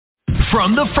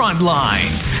From the front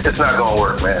lines. It's not going to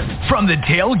work, man. From the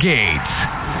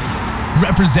tailgates.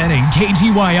 Representing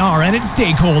KGYR and its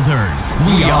stakeholders,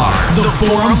 we are the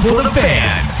Forum for the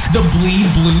Fans, the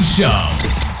Bleed Blue Show.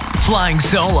 Flying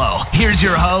solo, here's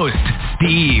your host,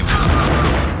 Steve.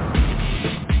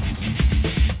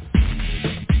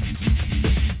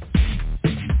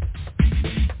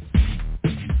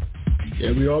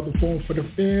 Yeah, we are the Forum for the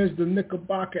Fans, the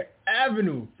Knickerbocker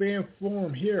Avenue Fan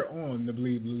Forum here on the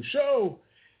Bleed Blue Show.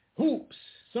 Hoops,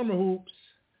 Summer Hoops.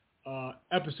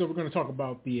 Episode, we're going to talk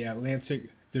about the Atlantic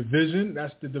Division.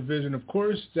 That's the division, of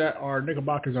course, that our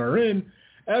Knickerbockers are in,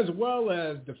 as well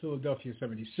as the Philadelphia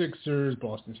 76ers,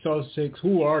 Boston Celtics,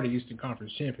 who are the Eastern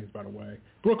Conference champions, by the way,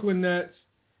 Brooklyn Nets,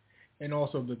 and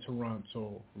also the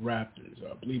Toronto Raptors.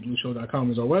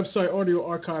 BleedBlueShow.com is our website. Audio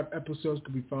archive episodes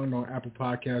can be found on Apple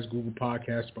Podcasts, Google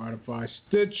Podcasts, Spotify,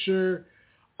 Stitcher,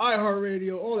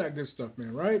 iHeartRadio, all that good stuff,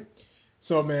 man, right?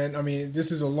 So, man, I mean, this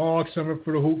is a long summer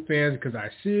for the Hoop fans because I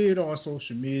see it on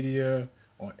social media,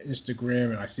 on Instagram,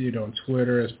 and I see it on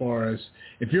Twitter as far as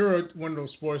if you're one of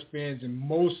those sports fans and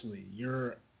mostly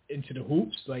you're into the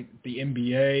hoops, like the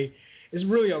NBA, it's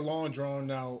really a long,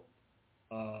 drawn-out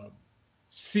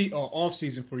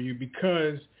off-season for you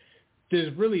because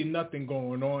there's really nothing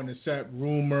going on except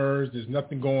rumors. There's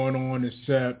nothing going on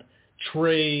except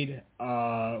trade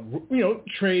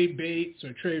baits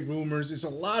or trade rumors. There's a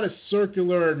lot of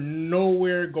circular,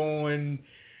 nowhere going,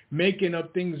 making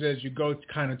up things as you go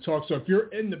kind of talk. So if you're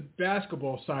in the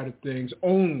basketball side of things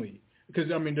only,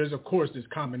 because, I mean, there's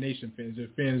combination fans. There's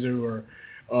fans who are,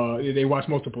 they watch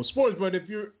multiple sports, but if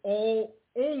you're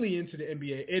only into the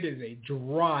NBA, it is a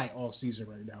dry off season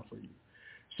right now for you.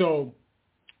 So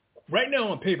right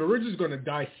now on paper, we're just going to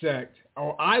dissect,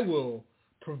 or I will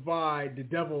provide the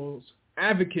devil's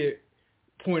advocate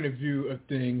point of view of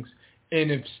things, and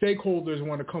if stakeholders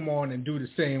want to come on and do the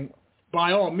same,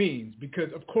 by all means,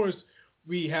 because of course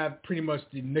we have pretty much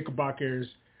the Knickerbockers.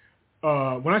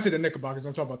 When I say the Knickerbockers,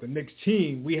 I'm talking about the Knicks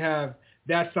team. We have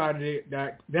that side of it,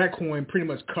 that coin pretty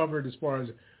much covered as far as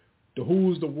the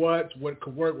who's, the what's, what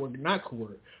could work, what not could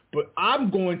work. But I'm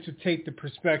going to take the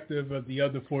perspective of the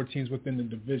other four teams within the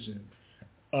division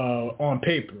on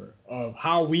paper of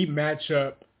how we match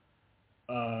up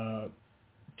to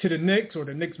the Knicks, or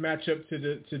the Knicks match up to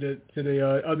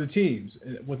the other teams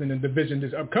within the division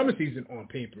this upcoming season on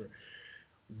paper.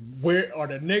 Where are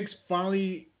the Knicks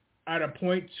finally at a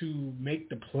point to make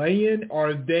the play-in?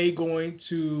 Are they going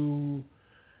to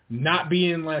not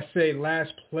be in, let's say,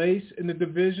 last place in the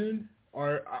division?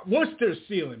 Or what's their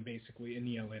ceiling, basically, in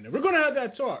the Atlanta? We're going to have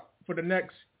that talk for the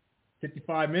next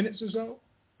 55 minutes or so,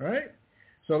 all right?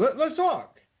 So let's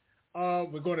talk.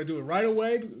 We're going to do it right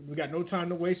away. We got no time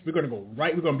to waste. We're going to go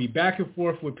right. We're going to be back and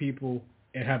forth with people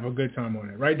and have a good time on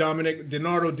it. Right, Dominic?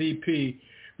 Denardo DP.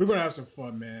 We're going to have some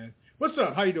fun, man. What's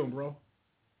up? How you doing, bro?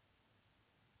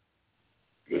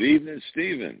 Good evening,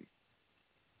 Steven.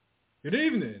 Good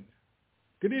evening.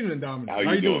 Good evening, Dominic. How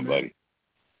you doing, buddy?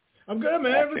 I'm good,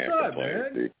 man. What's up, man?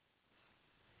 Steve.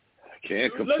 I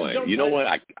can't complain. You know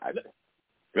what?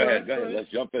 Go ahead. Let's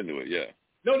jump into it, yeah.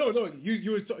 No.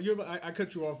 I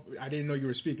cut you off. I didn't know you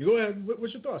were speaking. Go ahead.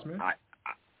 What's your thoughts, man?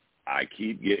 I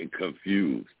keep getting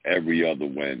confused every other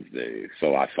Wednesday,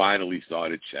 so I finally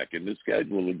started checking the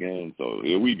schedule again. So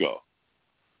here we go.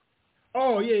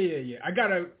 Oh yeah. I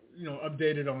gotta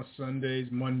update it on Sundays,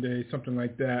 Mondays, something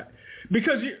like that,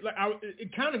 because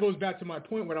it kind of goes back to my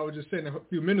point what I was just saying a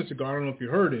few minutes ago. I don't know if you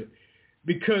heard it,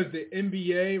 because the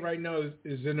NBA right now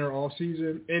is in their off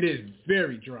season. It is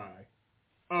very dry.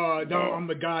 I'm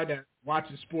a guy that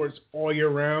watches sports all year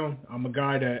round. I'm a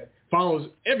guy that follows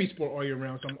every sport all year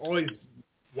round, so I'm always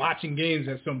watching games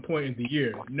at some point in the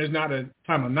year. And there's not a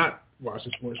time I'm not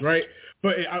watching sports, right?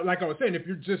 But like I was saying, if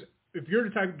you're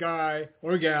the type of guy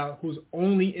or gal who's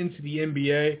only into the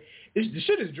NBA, the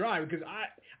shit is dry because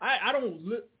I don't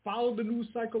follow the news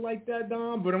cycle like that,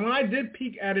 Dom. But when I did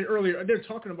peek at it earlier, they're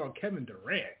talking about Kevin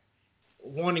Durant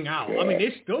wanting out. Yeah. I mean,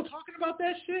 they're still talking about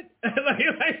that shit.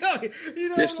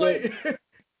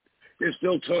 They're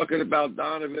still talking about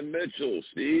Donovan Mitchell,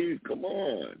 Steve. Come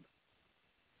on.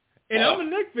 And I'm a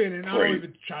Knicks fan, and I don't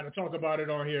even try to talk about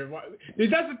it on here. That's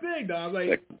the thing, Dom.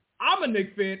 Like, I'm a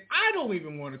Knicks fan. I don't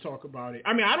even want to talk about it.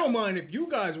 I mean, I don't mind if you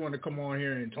guys want to come on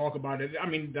here and talk about it. I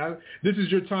mean, this is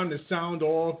your time to sound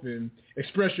off and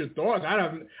express your thoughts. I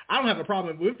don't have a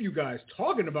problem with you guys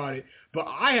talking about it, but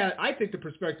I take the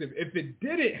perspective, if it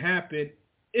didn't happen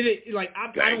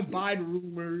I don't buy the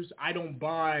rumors. I don't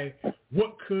buy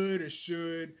what could or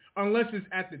should, unless it's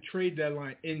at the trade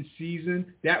deadline in season.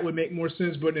 That would make more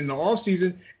sense. But in the off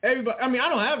season, everybody. I mean, I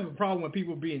don't have a problem with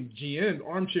people being GMs,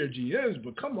 armchair GMs.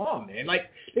 But come on, man. Like,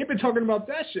 they've been talking about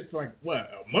that shit for like what,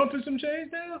 a month or some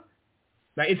change now.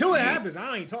 Like, until it happens,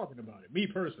 I ain't talking about it. Me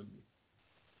personally.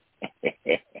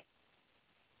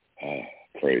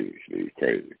 Crazy, Steve.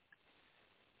 Crazy.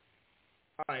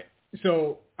 All right.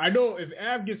 So I know if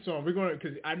Av gets on,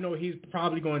 because I know he's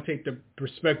probably going to take the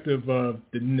perspective of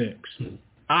the Knicks.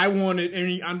 I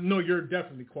know you're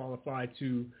definitely qualified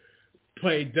to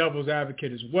play devil's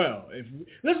advocate as well.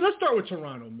 Let's start with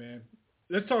Toronto, man.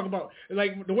 Let's talk about,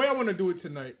 like, the way I want to do it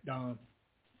tonight, Dom.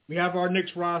 We have our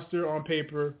Knicks roster on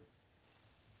paper.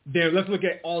 Then let's look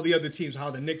at all the other teams,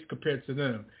 how the Knicks compared to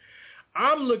them.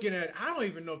 I'm looking at, I don't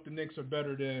even know if the Knicks are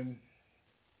better than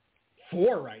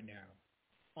 4 right now.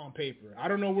 On paper, I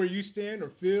don't know where you stand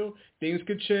or feel. Things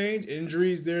could change,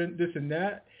 injuries, there, this and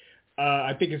that.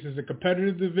 I think this is a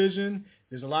competitive division.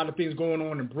 There's a lot of things going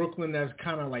on in Brooklyn that's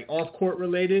kind of like off-court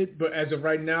related. But as of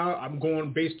right now, I'm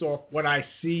going based off what I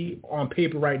see on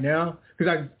paper right now.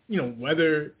 Because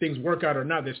whether things work out or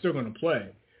not, they're still going to play.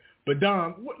 But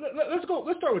Dom, let's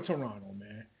start with Toronto,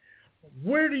 man.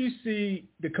 Where do you see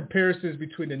the comparisons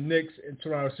between the Knicks and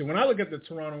Toronto? So when I look at the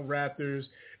Toronto Raptors,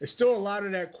 there's still a lot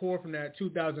of that core from that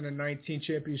 2019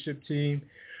 championship team,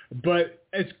 but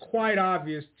it's quite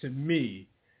obvious to me,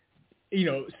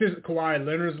 since Kawhi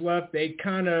Leonard's left, they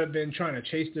kind of been trying to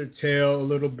chase their tail a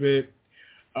little bit.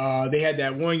 They had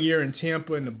that 1 year in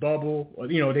Tampa in the bubble.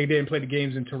 They didn't play the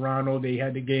games in Toronto. They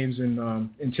had the games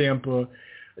in Tampa.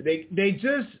 They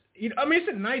just, it's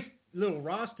a nice little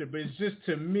roster, but it's just,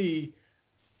 to me,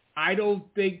 I don't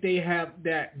think they have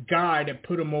that guy that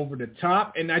put them over the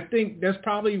top, and I think that's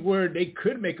probably where they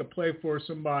could make a play for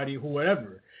somebody,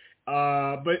 whoever.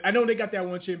 But I know they got that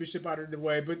one championship out of the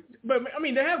way, but I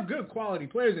mean, they have good quality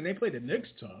players, and they play the Knicks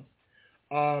tough.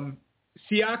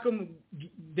 Siakam,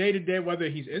 day to day, whether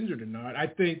he's injured or not, I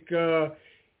think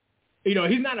he's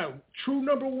not a true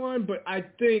number one, but I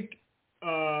think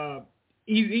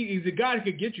he's a guy that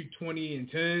could get you 20 and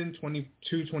 10,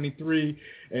 22, 23.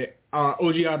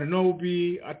 OG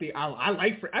Anunoby. I think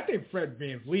Fred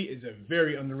VanVleet is a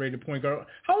very underrated point guard.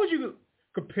 How would you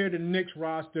compare the Knicks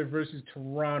roster versus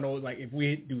Toronto? Like, if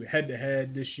we do head to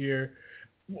head this year,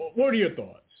 what are your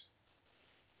thoughts?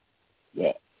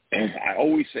 Well, I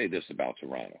always say this about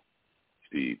Toronto,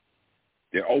 Steve.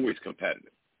 They're always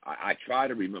competitive. I try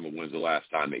to remember when's the last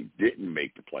time they didn't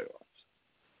make the playoffs.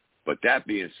 But that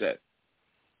being said,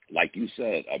 like you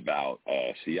said about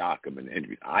Siakam and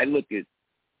injuries, I look at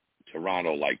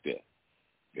Toronto like this: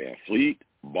 VanVleet,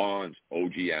 Barnes,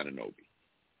 OG Anunoby.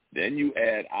 Then you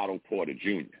add Otto Porter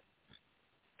Jr.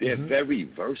 They're very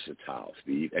versatile,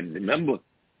 Steve. And remember,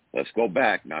 let's go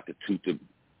back, not to toot the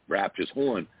Raptors'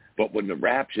 horn, but when the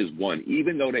Raptors won,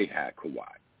 even though they had Kawhi,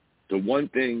 the one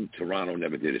thing Toronto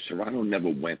never did is Toronto never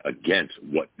went against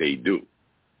what they do.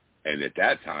 And at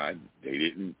that time, they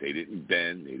didn't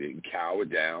bend, they didn't cower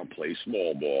down, play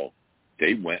small ball.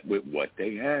 They went with what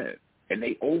they had. And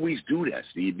they always do that,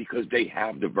 Steve, because they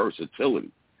have the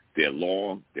versatility. They're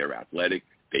long, they're athletic,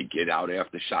 they get out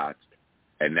after shots,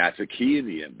 and that's a key in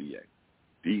the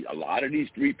NBA. A lot of these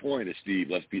three-pointers, Steve,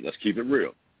 let's keep it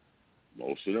real.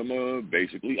 Most of them are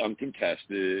basically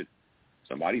uncontested.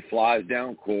 Somebody flies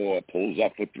down court, pulls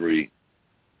up for three.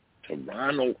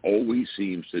 Toronto always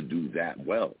seems to do that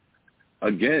well.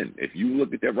 Again, if you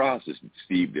look at their rosters,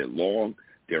 Steve, they're long,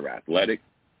 they're athletic,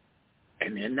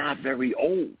 and they're not very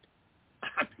old.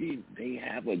 I mean, they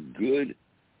have a good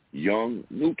young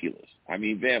nucleus. I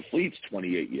mean, VanVleet's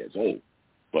 28 years old,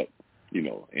 but,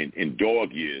 in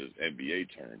dog years,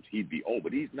 NBA terms, he'd be old,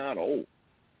 but he's not old.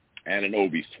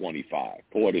 Anunoby's 25.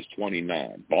 Porter's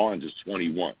 29. Barnes is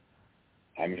 21.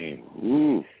 I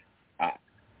mean,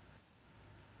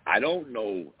 I don't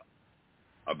know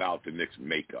about the Knicks'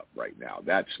 makeup right now.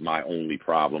 That's my only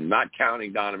problem. Not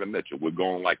counting Donovan Mitchell. We're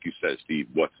going, like you said, Steve,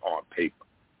 what's on paper.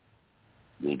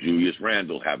 Will Julius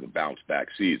Randle have a bounce-back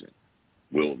season?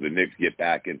 Will the Knicks get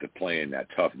back into playing that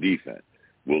tough defense?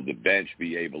 Will the bench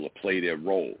be able to play their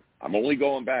role? I'm only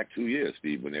going back 2 years,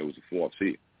 Steve, when there was a fourth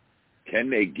seed.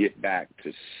 Can they get back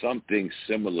to something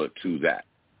similar to that?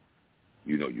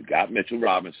 You got Mitchell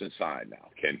Robinson signed now.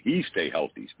 Can he stay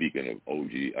healthy? Speaking of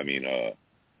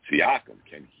Siakam,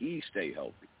 can he stay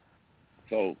healthy?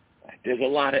 So there's a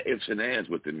lot of ifs and ands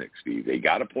with the Knicks, Steve. They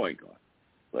got a point guard.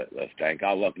 But let's thank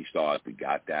our lucky stars. We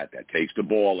got that. That takes the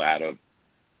ball out of,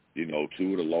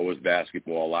 two of the lowest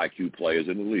basketball IQ players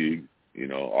in the league,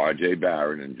 R.J.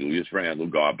 Barrett and Julius Randle.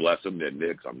 God bless them. They're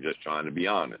Knicks. I'm just trying to be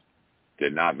honest. They're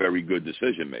not very good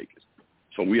decision makers.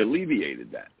 So we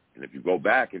alleviated that. And if you go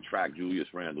back and track Julius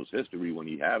Randle's history, when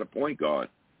he had a point guard,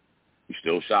 he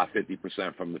still shot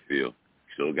 50% from the field,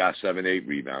 still got 7-8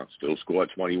 rebounds, still scored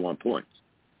 21 points.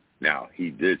 Now, he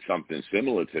did something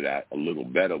similar to that a little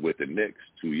better with the Knicks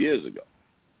 2 years ago.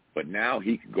 But now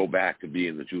he can go back to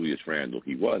being the Julius Randle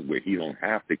he was, where he don't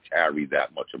have to carry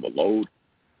that much of a load.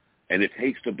 And it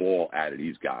takes the ball out of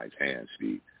these guys' hands,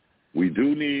 Steve. We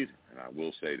do need, and I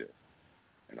will say this,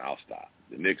 and I'll stop,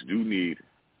 the Knicks do need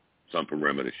some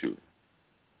perimeter shooting.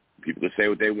 People can say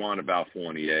what they want about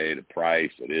Fournier, the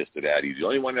price, or this, or that. He's the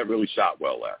only one that really shot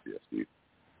well last year, Steve.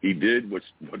 He did what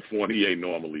Fournier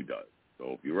normally does.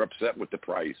 So if you're upset with the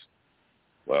price,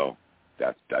 well,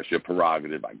 that's your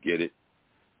prerogative. I get it.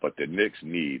 But the Knicks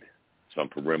need some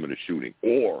perimeter shooting.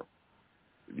 Or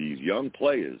these young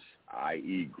players,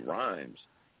 i.e. Grimes,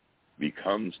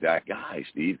 becomes that guy,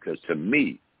 Steve, because to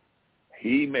me,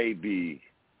 he may be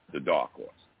the dark horse.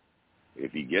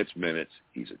 If he gets minutes,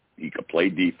 he could play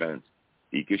defense.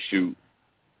 He could shoot.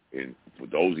 And for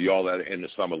those of y'all that are in the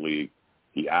summer league,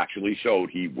 he actually showed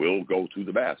he will go to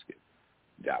the basket.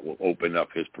 That will open up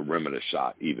his perimeter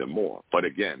shot even more. But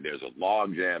again, there's a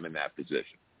log jam in that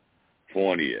position.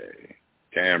 Fournier,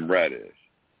 Cam Reddish,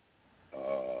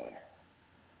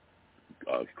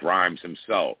 Grimes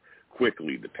himself,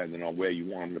 quickly, depending on where you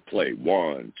want him to play.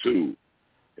 1, 2.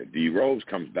 If D. Rose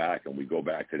comes back and we go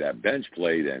back to that bench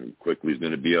play, then quickly is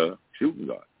going to be a shooting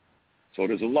guard. So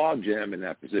there's a log jam in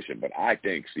that position. But I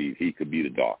think, Steve, he could be the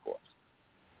dark horse.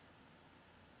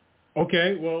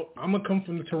 Okay, well, I'm going to come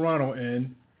from the Toronto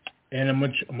end, and I'm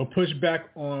going to push back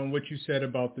on what you said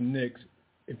about the Knicks.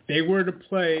 If they were to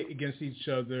play against each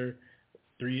other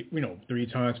 3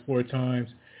 times, 4 times,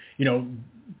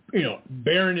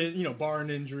 barring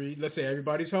injury, let's say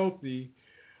everybody's healthy,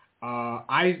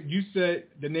 you said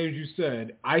the names you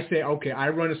said. I say, okay, I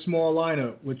run a small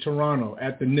lineup with Toronto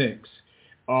at the Knicks.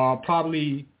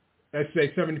 Probably, let's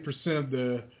say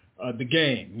 70% of the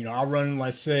game. I'll run,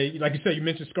 like you said, you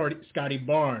mentioned Scotty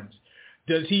Barnes.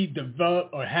 Does he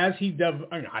develop, or has he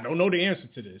developed? I don't know the answer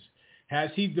to this. Has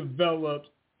he developed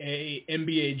a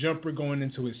NBA jumper going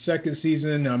into his second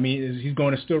season? I mean, is he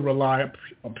going to still rely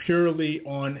purely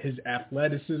on his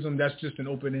athleticism? That's just an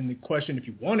open-ended question if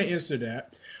you want to answer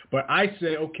that. But I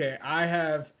say, okay, I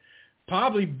have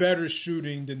probably better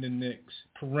shooting than the Knicks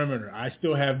perimeter. I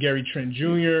still have Gary Trent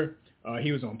Jr.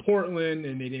 He was on Portland,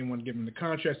 and they didn't want to give him the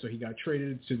contract, so he got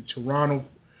traded to Toronto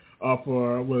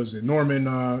for, what was it,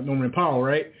 Norman Powell,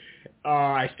 right?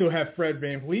 I still have Fred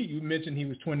VanVleet. You mentioned he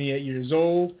was 28 years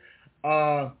old.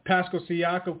 Pascal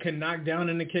Siakam can knock down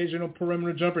an occasional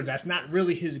perimeter jumper. That's not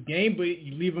really his game, but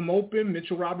you leave him open.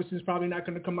 Mitchell Robinson's probably not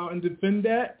going to come out and defend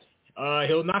that.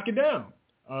 He'll knock it down.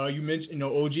 You mentioned,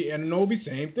 OG Anunoby,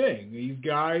 same thing. These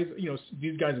guys,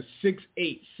 are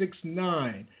 6'8",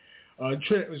 6'9".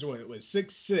 Trent was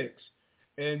 6'6",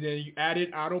 and then you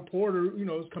added Otto Porter.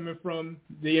 Is coming from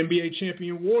the NBA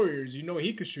champion Warriors.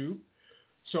 He could shoot.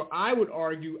 So I would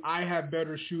argue I have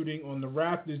better shooting on the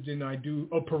Raptors than I do,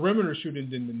 or perimeter shooting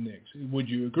than the Knicks. Would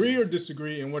you agree or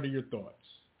disagree, and what are your thoughts?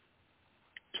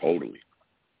 Totally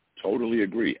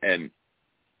agree. And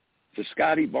for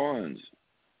Scotty Barnes,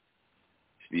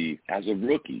 Steve, as a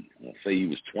rookie, let's say he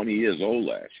was 20 years old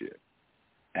last year,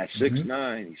 at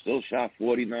 6'9", he still shot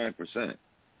 49%.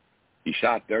 He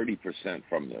shot 30%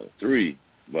 from the three,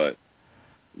 but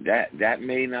that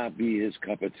may not be his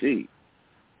cup of tea.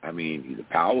 I mean, he's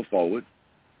a power forward.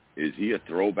 Is he a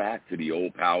throwback to the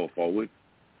old power forward?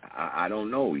 I don't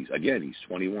know. He's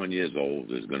 21 years old.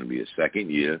 There's going to be a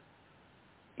second year.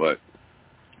 But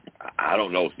I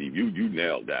don't know, Steve. You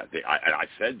nailed that. I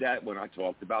said that when I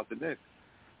talked about the Knicks.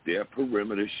 Their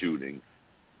perimeter shooting,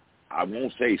 I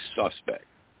won't say suspect.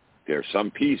 There are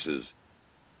some pieces,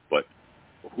 but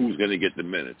who's going to get the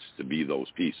minutes to be those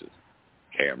pieces?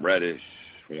 Cam Reddish,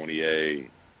 Fournier,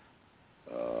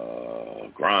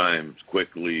 Grimes,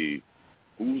 quickly.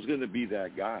 Who's going to be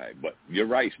that guy? But you're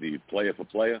right, Steve. Player for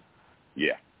player,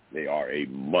 yeah, they are a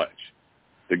much.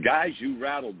 The guys you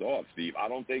rattled off, Steve, I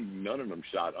don't think none of them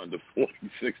shot under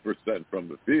 46% from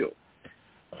the field.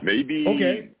 Maybe.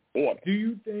 Okay. Order. Do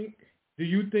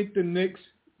you think the Knicks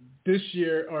this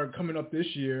year, or coming up this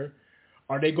year,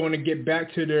 are they going to get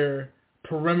back to their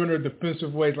perimeter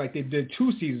defensive ways like they did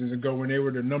 2 seasons ago when they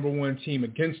were the number 1 team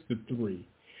against the three?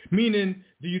 Meaning,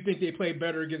 do you think they play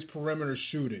better against perimeter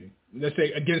shooting? Let's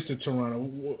say against the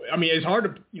Toronto. I mean, it's hard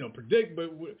to predict,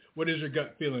 but what is your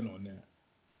gut feeling on that?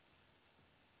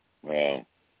 Well,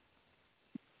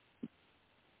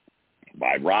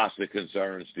 by roster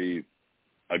concerns, Steve,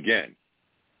 again,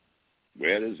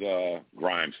 where does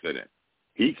Grimes fit in?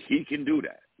 He can do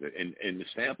that. In the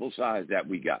sample size that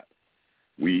we got,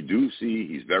 we do see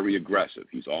he's very aggressive.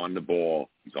 He's on the ball.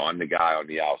 He's on the guy on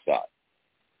the outside.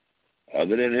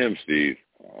 Other than him, Steve,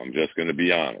 I'm just going to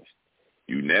be honest.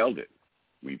 You nailed it.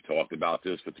 We've talked about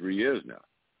this for 3 years now,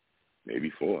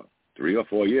 maybe 4, 3 or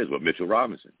 4 years with Mitchell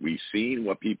Robinson. We've seen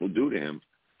what people do to him.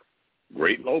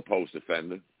 Great low post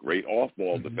defender, great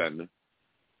off-ball defender,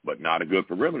 but not a good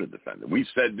perimeter defender. We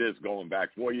said this going back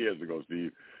 4 years ago,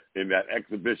 Steve, in that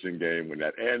exhibition game when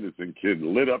that Anderson kid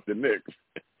lit up the Knicks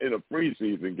in a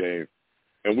preseason game,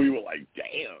 and we were like,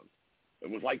 damn. It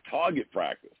was like target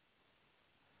practice.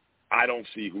 I don't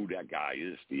see who that guy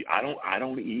is, Steve. I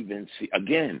don't even see,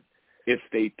 again, if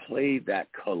they played that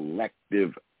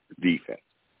collective defense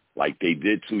like they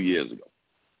did 2 years ago,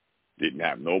 didn't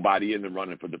have nobody in the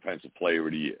running for Defensive Player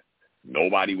of the Year.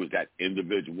 Nobody was that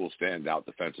individual standout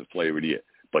Defensive Player of the Year.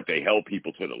 But they held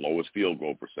people to the lowest field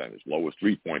goal percentage, lowest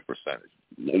three-point percentage,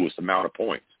 lowest amount of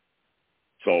points.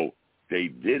 So they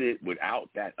did it without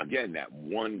that, again, that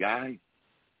one guy.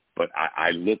 But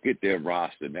I look at their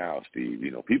roster now, Steve.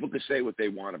 You know, people can say what they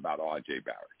want about R.J.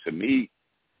 Barrett. To me,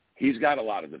 he's got a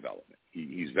lot of development.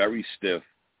 He's very stiff.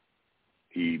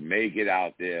 He may get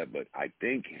out there, but I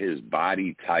think his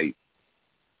body type,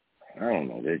 I don't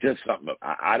know. There's just something.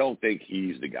 I don't think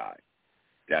he's the guy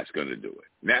that's going to do it.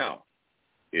 Now,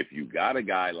 if you got a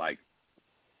guy like,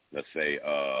 let's say,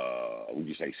 would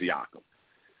you say Siakam,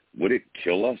 would it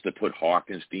kill us to put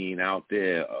Harkenstein out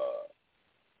there,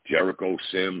 Jericho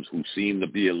Sims, who seem to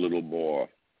be a little more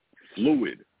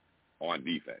fluid on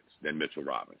defense than Mitchell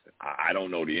Robinson? I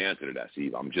don't know the answer to that,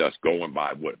 Steve. I'm just going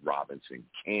by what Robinson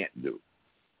can't do.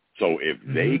 So if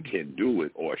they can do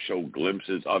it or show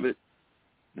glimpses of it,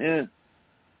 yeah.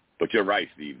 But you're right,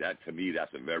 Steve. That, to me,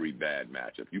 that's a very bad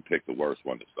matchup. You picked the worst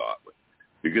one to start with.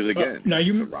 Because, again,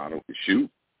 Toronto can shoot.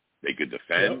 They could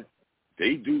defend. Yep.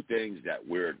 They do things that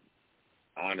we're,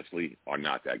 honestly, are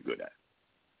not that good at,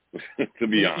 to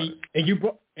be honest. And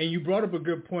you brought up a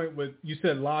good point with, you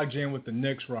said logjam with the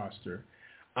Knicks roster.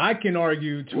 I can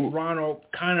argue Toronto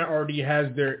kind of already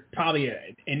has their probably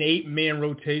an 8-man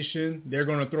rotation they're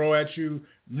going to throw at you,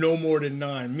 no more than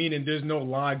 9, meaning there's no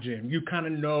logjam. You kind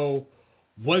of know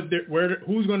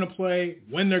who's going to play,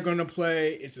 when they're going to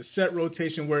play. It's a set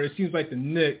rotation where it seems like the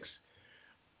Knicks,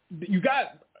 you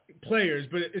got players,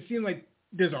 but it seems like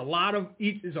there's a lot of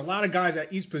guys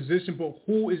at each position, but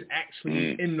who is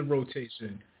actually in the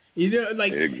rotation? You know,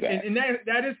 like, exactly. and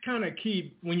that is kind of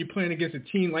key when you're playing against a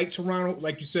team like Toronto.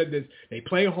 Like you said, they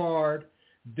play hard.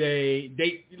 A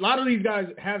lot of these guys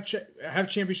have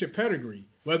championship pedigree,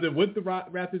 whether with the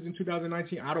Raptors in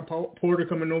 2019, Otto Porter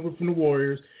coming over from the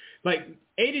Warriors. Like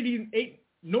 8 of these,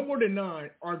 no more than 9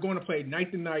 are going to play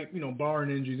night to night, you know, barring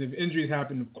injuries. If injuries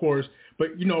happen, of course.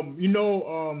 But you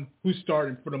know who's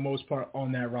starting for the most part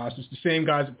on that roster. It's the same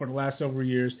guys for the last several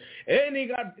years, and they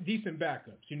got decent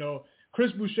backups. You know,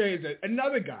 Chris Boucher is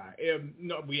another guy.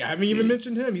 We haven't even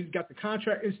mentioned him. He's got the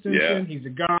contract extension. Yeah. He's a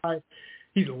guy.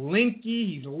 He's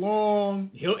lanky. He's long.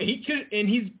 He's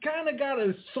kind of got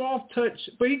a soft touch,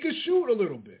 but he can shoot a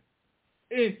little bit.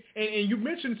 And you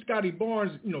mentioned Scotty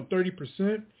Barnes,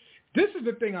 30%. This is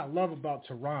the thing I love about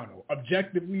Toronto.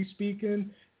 Objectively speaking,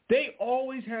 they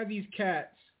always have these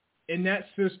cats in that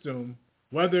system,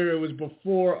 whether it was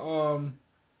before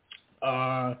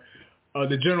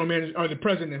the general manager or the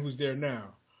president who's there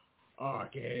now.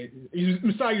 Masai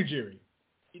Ujiri.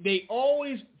 They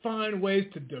always find ways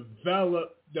to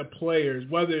develop the players,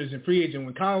 whether it's in free agent.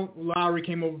 When Kyle Lowry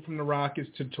came over from the Rockets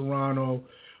to Toronto,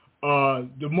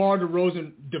 DeMar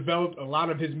DeRozan developed a lot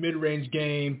of his mid-range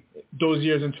game those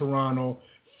years in Toronto.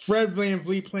 Fred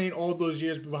VanVleet playing all those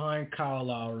years behind Kyle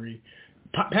Lowry.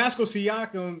 Pascal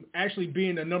Siakam actually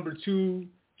being a number two,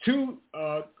 even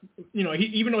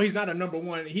though he's not a number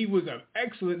 1, he was an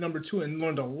excellent number 2 and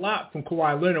learned a lot from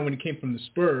Kawhi Leonard when he came from the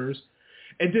Spurs.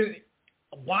 And then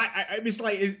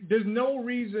there's no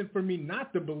reason for me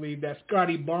not to believe that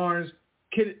Scotty Barnes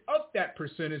could up that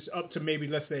percentage up to maybe,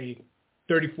 let's say,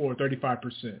 34,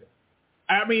 35%.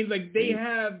 I mean, like they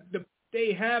have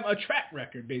a track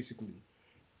record basically,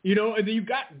 and then you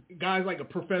got guys like a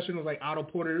professional like Otto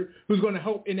Porter who's going to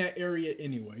help in that area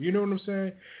anyway. You know what I'm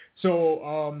saying? So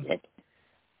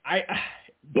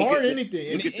bar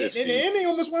anything, and they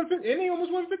almost won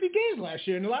 50 games last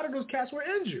year, and a lot of those cats were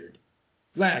injured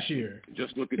last year.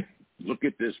 Just look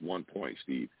at this one point,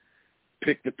 Steve.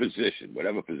 Pick the position,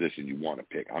 whatever position you want to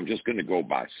pick. I'm just going to go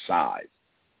by size.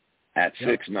 At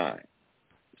 6'9",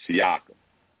 Siakam,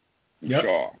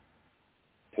 Bouchard,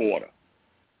 Porter,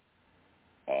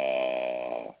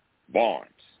 Barnes.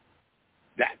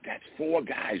 That's 4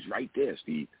 guys right there,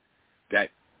 Steve, that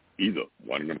either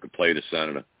one of them could play the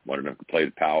center One of them could play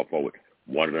the power forward.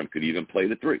 One of them could even play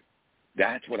the 3.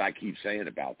 That's what I keep saying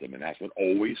about them, and that's what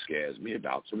always scares me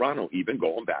about Toronto, even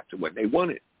going back to when they won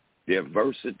it. Their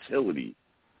versatility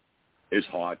is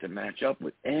hard to match up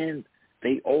with, and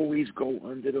they always go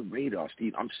under the radar,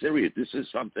 Steve. I'm serious. This is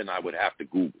something I would have to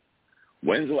Google.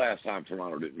 When's the last time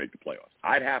Toronto didn't make the playoffs?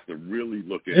 I'd have to really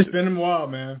look into it. It's been a while,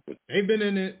 man. They've been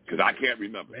in it. Because I can't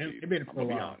remember. They've been for a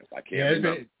while. Honest. I can't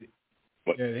remember.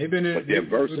 They've been in. But their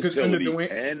versatility,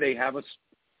 and they have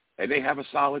a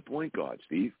solid point guard,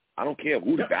 Steve. I don't care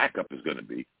who the backup is going to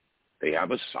be. They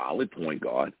have a solid point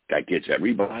guard that gets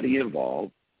everybody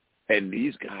involved, and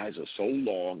these guys are so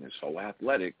long and so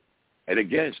athletic. And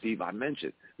again, Steve, I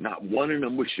mentioned, not one of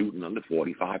them was shooting under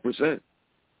 45%.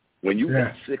 When you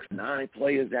got 6'9"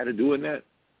 players that are doing that,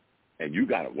 and you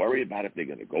got to worry about if they're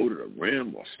going to go to the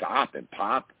rim or stop and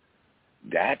pop,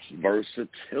 that's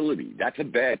versatility. That's a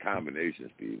bad combination,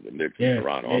 Steve. The Knicks and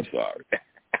Toronto, I'm sorry.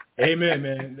 Amen,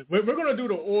 man. We're going to do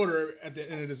the order at the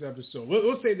end of this episode.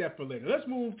 We'll save that for later. Let's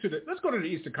go to the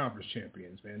Eastern Conference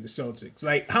champions, man, the Celtics.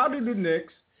 Like, how did the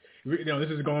Knicks, this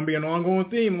is going to be an ongoing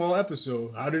theme all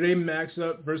episode, how do they match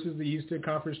up versus the Eastern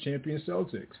Conference champion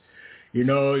Celtics?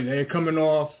 They're coming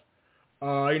off,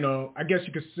 I guess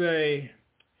you could say,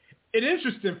 an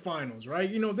interesting finals,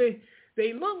 right?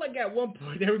 They looked like at one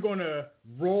point they were going to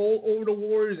roll over the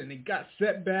Warriors, and they got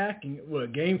set back in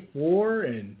Game 4,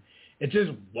 and it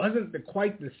just wasn't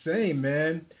quite the same,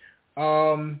 man.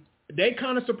 They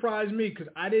kind of surprised me because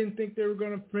I didn't think they were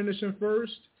going to finish in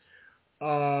first.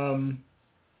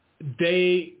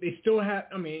 They still had,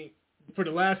 for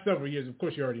the last several years, of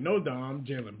course, you already know Dom,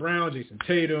 Jaylen Brown, Jason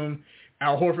Tatum,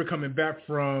 Al Horford coming back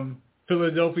from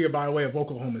Philadelphia by way of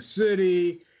Oklahoma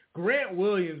City. Grant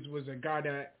Williams was a guy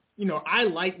that, I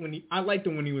liked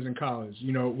him when he was in college,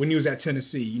 when he was at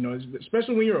Tennessee,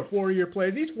 especially when you're a 4-year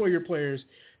player. These 4-year players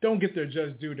don't get their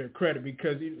just due their credit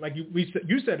because, like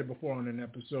you said it before on an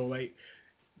episode, like,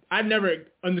 I never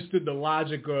understood the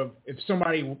logic of if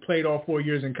somebody played all 4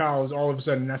 years in college, all of a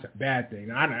sudden that's a bad thing.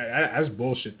 That's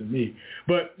bullshit to me.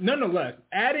 But nonetheless,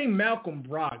 adding Malcolm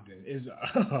Brogdon is,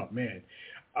 oh, man.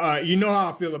 You know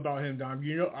how I feel about him, Dom.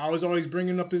 I was always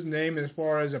bringing up his name as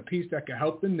far as a piece that could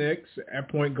help the Knicks at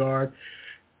point guard.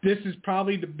 This is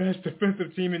probably the best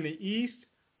defensive team in the East,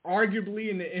 arguably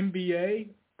in the NBA.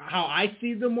 How I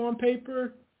see them on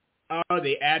paper,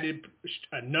 they added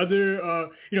another,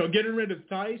 getting rid of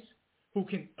Tice, who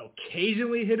can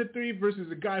occasionally hit a 3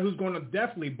 versus a guy who's going to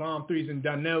definitely bomb 3s in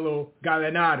Danilo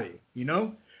Gallinari,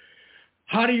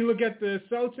 How do you look at the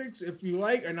Celtics, if you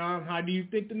like, and how do you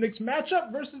think the Knicks match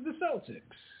up versus the Celtics?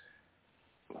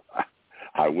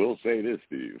 I will say this,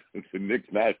 Steve. The Knicks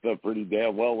matched up pretty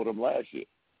damn well with them last year.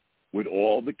 With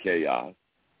all the chaos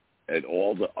and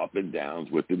all the up and downs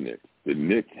with the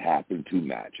Knicks happened to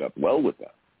match up well with them.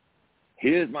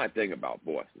 Here's my thing about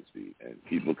Boston, Steve, and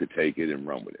people could take it and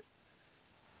run with it.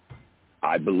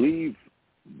 I believe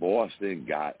Boston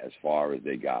got as far as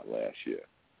they got last year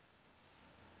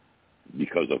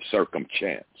because of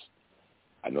circumstance.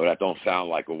 I know that don't sound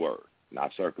like a word,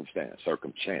 not circumstance,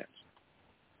 circumstance.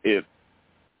 If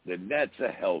the Nets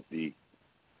are healthy,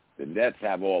 the Nets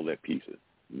have all their pieces.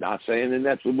 Not saying the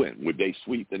Nets would win. Would they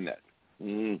sweep the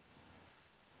Nets?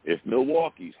 If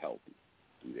Milwaukee's healthy,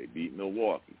 do they beat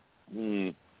Milwaukee?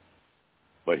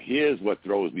 But here's what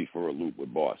throws me for a loop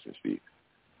with Boston, Steve.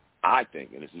 I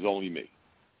think, and this is only me,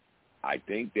 I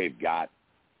think they've got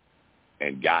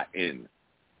in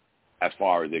as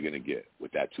far as they're going to get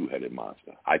with that two-headed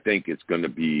monster. I think it's going to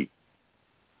be,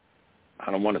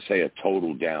 I don't want to say a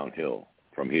total downhill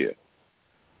from here.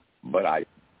 But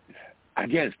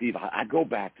again, Steve, I go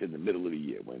back to the middle of the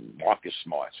year when Marcus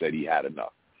Smart said he had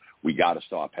enough. We got to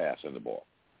start passing the ball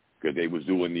because they was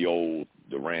doing the old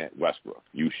Durant Westbrook.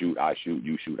 You shoot, I shoot,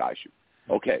 you shoot, I shoot.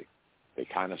 Okay. They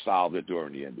kind of solved it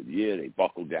during the end of the year. They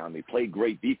buckled down. They played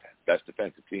great defense, best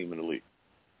defensive team in the league.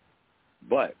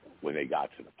 But when they got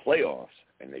to the playoffs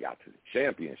and they got to the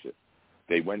championship,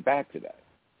 they went back to that.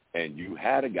 And you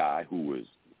had a guy who was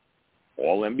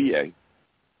all-NBA,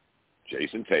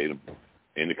 Jason Tatum,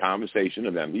 in the conversation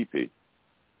of MVP,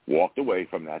 walked away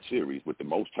from that series with the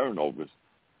most turnovers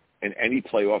in any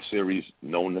playoff series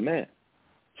known to man.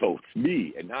 So to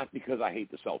me, and not because I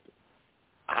hate the Celtics,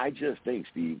 I just think,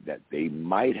 Steve, that they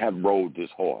might have rode this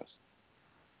horse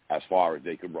as far as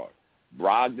they could ride.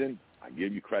 Brogdon, I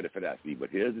give you credit for that, Steve,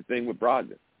 but here's the thing with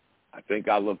Brogdon. I think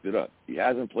I looked it up. He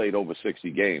hasn't played over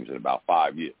 60 games in about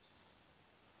 5 years.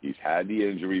 He's had the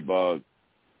injury bug.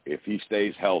 If he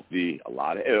stays healthy, a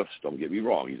lot of ifs, don't get me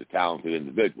wrong, he's a talented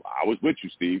individual. I was with you,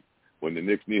 Steve. When the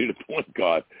Knicks needed a point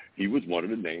guard, he was one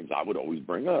of the names I would always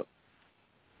bring up.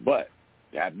 But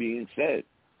that being said,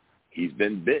 he's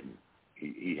been bitten.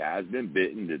 He has been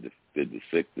bitten. Did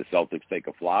the Celtics take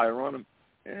a flyer on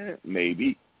him?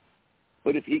 Maybe.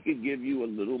 But if he could give you a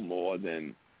little more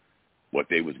than what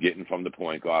they was getting from the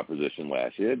point guard position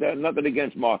last year, nothing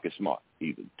against Marcus Smart.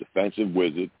 He's a defensive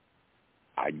wizard.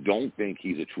 I don't think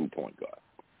he's a true point guard.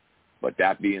 But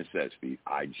that being said, Steve,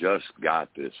 I just got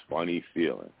this funny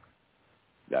feeling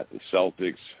that the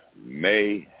Celtics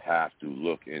may have to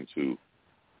look into,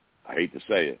 I hate to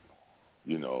say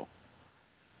it,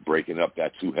 breaking up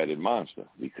that two-headed monster,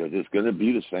 because it's going to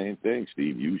be the same thing,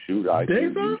 Steve. You shoot, I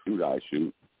shoot. You shoot, I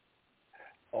shoot.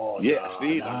 Oh, yeah, nah,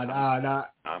 Steve. Nah.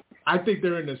 I think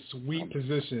they're in a sweet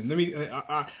position. Let me,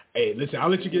 hey, listen. I'll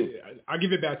let you get. I'll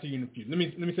give it back to you in a few. Let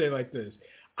me say it like this.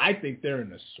 I think they're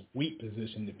in a sweet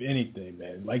position, if anything,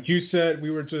 man. Like you said,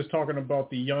 we were just talking about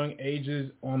the young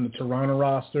ages on the Toronto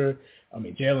roster. I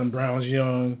mean, Jaylen Brown's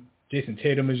young. Jason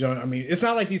Tatum is young. I mean, it's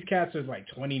not like these cats are like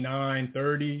 29,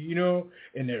 30,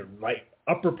 and they're like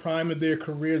upper prime of their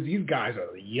careers. These guys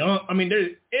are young. I mean, they're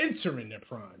entering their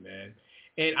prime, man.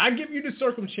 And I give you the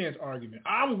circumstance argument.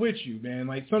 I'm with you, man.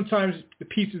 Like, sometimes the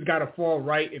pieces got to fall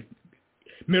right. If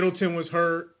Middleton was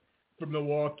hurt for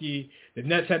Milwaukee, the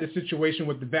Nets had a situation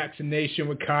with the vaccination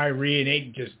with Kyrie, and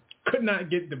they just could not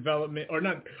get development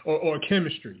or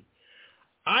chemistry.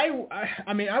 I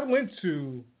went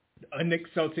to a Knicks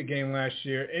Celtic game last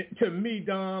year. And to me,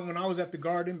 Dom, when I was at the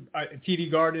Garden, TD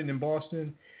Garden in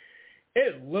Boston,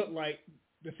 it looked like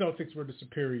the Celtics were the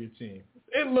superior team.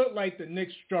 It looked like the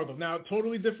Knicks struggled. Now,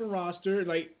 totally different roster.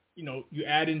 Like, you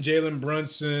add in Jalen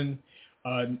Brunson,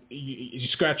 you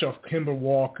scratch off Kemba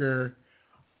Walker.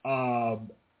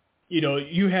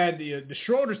 You had the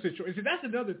Schroeder situation. That's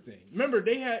another thing. Remember,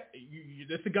 they had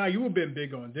that's the guy you have been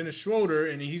big on, Dennis Schroeder,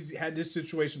 and he's had this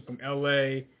situation from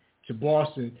L.A. to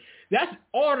Boston. That's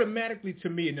automatically, to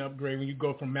me, an upgrade when you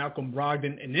go from Malcolm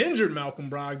Brogdon, an injured Malcolm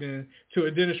Brogdon, to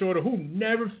a Dennis Schroeder who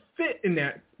never fit in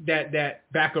that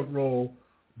backup role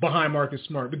behind Marcus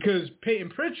Smart, because Peyton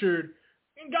Pritchard,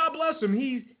 and God bless him,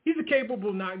 he's a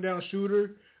capable knockdown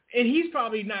shooter, and he's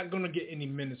probably not going to get any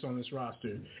minutes on this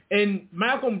roster. And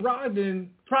Malcolm Brogdon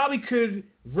probably could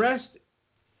rest,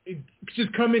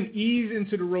 just come and ease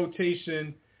into the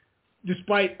rotation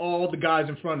despite all the guys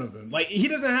in front of him. Like, he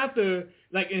doesn't have to,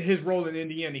 like in his role in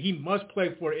Indiana, he must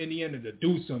play for Indiana to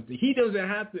do something. He doesn't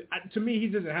have to me, he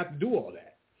doesn't have to do all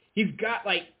that. He's got,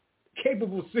 like,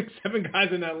 capable 6-7 guys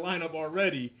in that lineup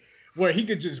already where he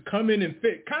could just come in and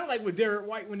fit. Kind of like with Derek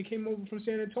White when he came over from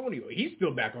San Antonio. He's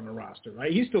still back on the roster,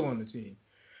 right? He's still on the team.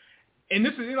 And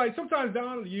this is, like, sometimes,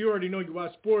 Don, you already know you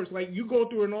watch sports. Like, you go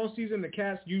through an all-season, the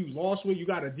Cats you lost with, you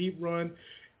got a deep run.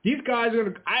 These guys are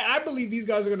going to – I believe these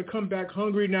guys are going to come back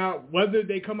hungry now, whether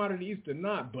they come out of the East or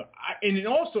not. And then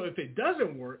also, if it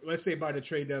doesn't work, let's say by the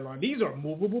trade deadline, these are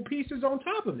movable pieces on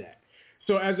top of that.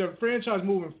 So as a franchise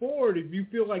moving forward, if you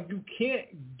feel like you can't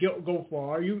go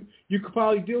far, you could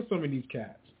probably deal some of these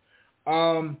cats.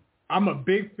 I'm a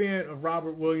big fan of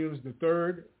Robert Williams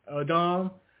III, Dom.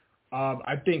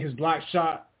 I think his block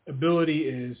shot ability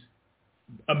is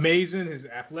amazing, his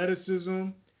athleticism.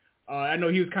 I know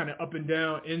he was kind of up and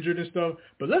down, injured and stuff,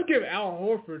 but let's give Al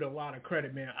Horford a lot of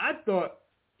credit, man. I thought,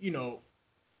 he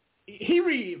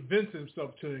reinvents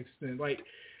himself to an extent. Like,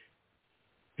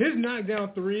 his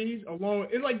knockdown threes alone,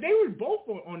 it's like they were both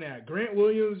on that. Grant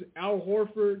Williams, Al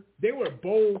Horford, they were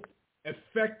both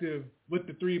effective with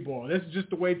the three ball. That's just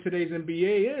the way today's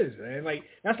NBA is, man. Like,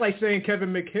 that's like saying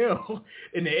Kevin McHale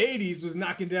in the 80s was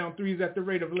knocking down threes at the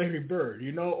rate of Larry Bird,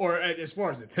 or as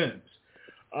far as attempts.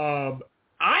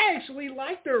 I actually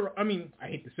like I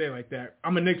hate to say it like that.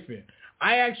 I'm a Knicks fan.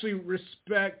 I actually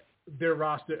respect their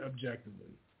roster objectively.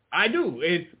 I do.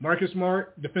 And Marcus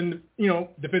Smart, defending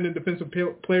Defensive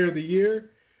Player of the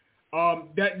Year.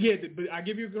 But I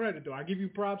give you credit, though. I give you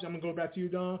props. I'm going to go back to you,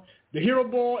 Don. The hero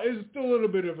ball is still a little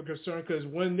bit of a concern because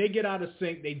when they get out of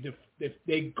sync,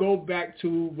 they go back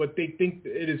to what they think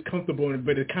it is comfortable in,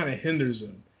 but it kind of hinders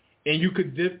them. And you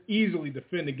could easily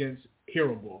defend against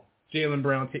hero ball. Jaylen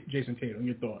Brown, Jason Tatum,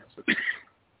 your thoughts?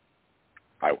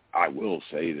 I will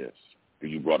say this,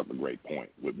 because you brought up a great point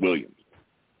with Williams.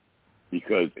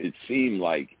 Because it seemed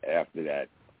like after that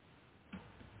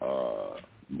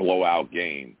blowout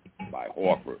game by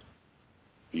Horford,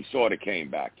 he sort of came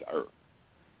back to earth.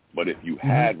 But if you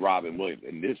had Robin Williams,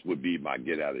 and this would be my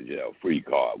get-out-of-jail-free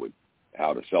card with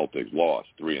how the Celtics lost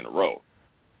 3 in a row,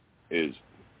 is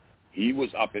he was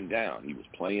up and down. He was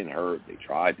playing hurt. They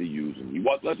tried to use him.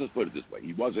 Let's just put it this way.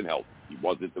 He wasn't healthy. He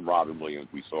wasn't the Robin Williams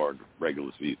we saw in the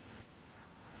regular season.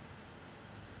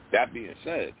 That being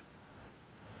said,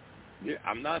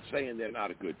 I'm not saying they're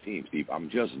not a good team, Steve. I'm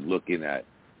just looking at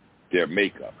their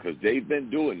makeup because they've been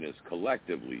doing this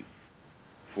collectively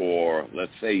for,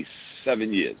 let's say,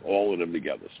 7 years, all of them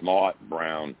together. Smart,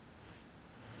 Brown,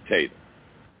 Tatum.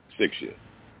 6 years.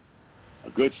 A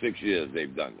good 6 years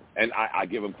they've done it. And I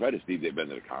give them credit, Steve. They've been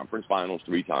to the conference finals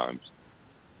 3 times.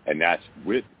 And that's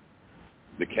with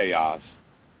the chaos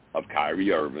of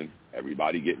Kyrie Irving,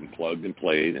 everybody getting plugged and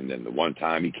played. And then the one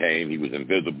time he came, he was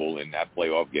invisible in that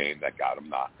playoff game that got him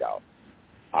knocked out.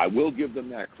 I will give them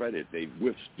that credit. They've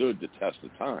withstood the test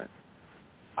of time.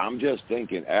 I'm just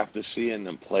thinking, after seeing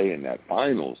them play in that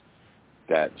finals,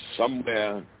 that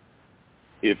somewhere,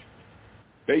 if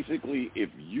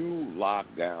you lock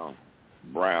down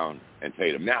Brown and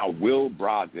Tatum, now will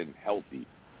Brogdon, healthy,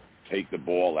 take the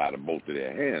ball out of both of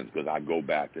their hands? Because I go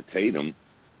back to Tatum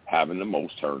having the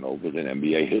most turnovers in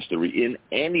NBA history in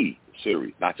any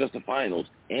series, not just the finals,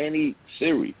 any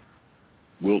series.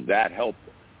 Will that help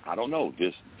them? I don't know.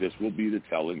 This will be the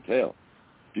telling tale.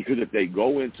 Because if they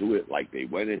go into it like they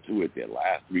went into it their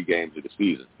last 3 games of the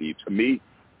season, Steve, to me,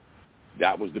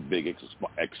 that was the big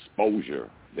exposure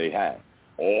they had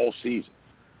all season.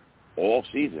 All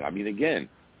season. I mean, again,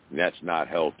 Nets not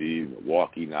healthy,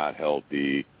 Milwaukee not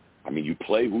healthy. I mean, you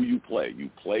play who you play. You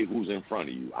play who's in front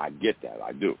of you. I get that.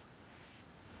 I do.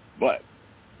 But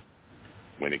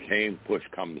when it came push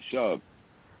come to shove,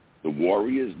 the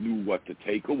Warriors knew what to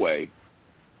take away,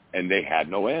 and they had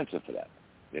no answer for that.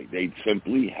 They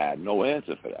simply had no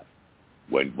answer for that.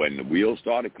 When the wheels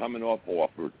started coming off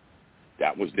Horford,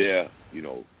 that was their,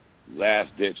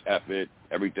 last-ditch effort.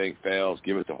 Everything fails.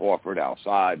 Give it to Horford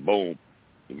outside. Boom.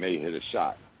 He may hit a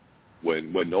shot.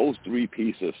 When those 3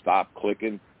 pieces stopped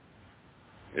clicking,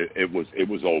 it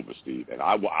was over, Steve. And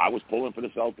I was pulling for the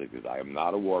Celtics because I am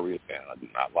not a Warriors fan. I do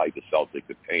not like the Celtics.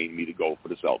 It pained me to go for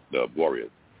the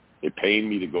Warriors. It pained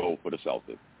me to go for the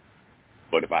Celtics.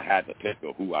 But if I had to pick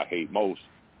who I hate most,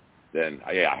 then,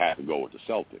 I had to go with the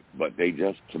Celtics. But they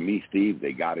just, to me, Steve,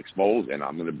 they got exposed, and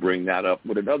I'm going to bring that up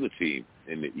with another team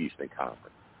in the Eastern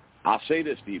Conference. I'll say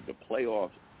this, Steve, the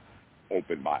playoffs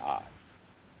opened my eyes.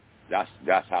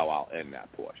 That's how I'll end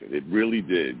that portion. It really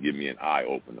did give me an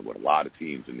eye-opener with a lot of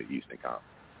teams in the Eastern Conference.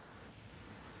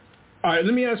 All right,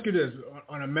 let me ask you this.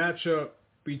 On a matchup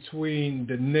between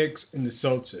the Knicks and the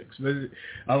Celtics,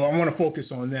 I want to focus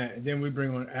on that, and then we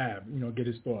bring on Ab, get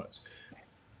his thoughts.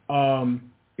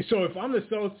 So if I'm the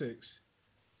Celtics,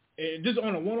 just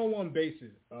on a one-on-one basis,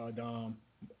 Dom,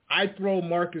 I throw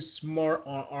Marcus Smart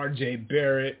on R.J.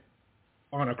 Barrett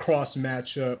on a cross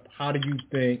matchup. How do you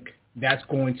think that's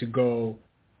going to go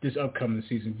this upcoming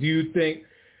season? Do you think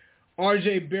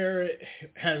R.J. Barrett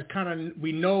has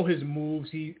we know his moves.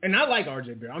 And I like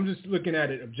R.J. Barrett. I'm just looking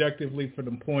at it objectively for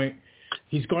the point.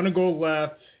 He's going to go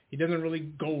left. He doesn't really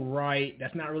go right.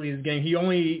 That's not really his game. He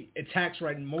only attacks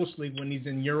right mostly when he's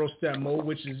in Euro step mode,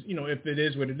 which is, if it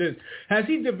is what it is. Has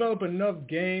he developed enough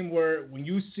game where when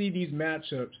you see these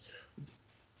matchups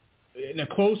in a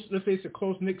close, let's say it's a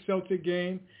close Knicks-Celtic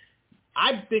game,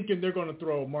 I'm thinking they're going to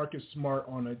throw Marcus Smart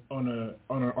on a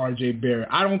R.J. Barrett.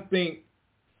 I don't think.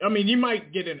 I mean, you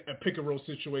might get in a pick-and-roll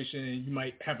situation and you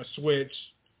might have a switch.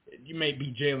 You may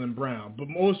be Jaylen Brown, but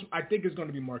I think it's going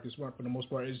to be Marcus Smart for the most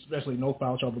part, especially no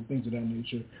foul trouble, things of that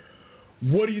nature.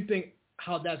 What do you think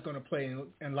how that's going to play in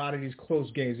a lot of these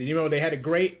close games? And, they had a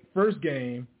great first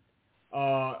game,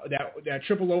 that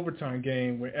triple overtime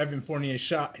game where Evan Fournier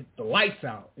shot the lights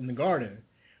out in the Garden.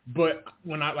 But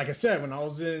like I said, when I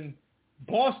was in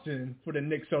Boston for the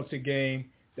Knicks-Celtic game,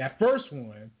 that first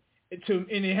one, and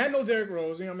it had no Derrick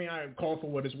Rose. I call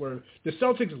for what it's worth. The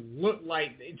Celtics looked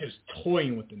like they just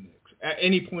toying with the Knicks at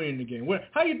any point in the game.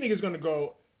 How do you think it's going to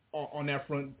go on that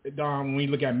front, Dom, when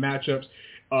you look at matchups?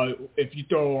 If you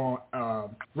throw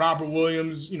on Robert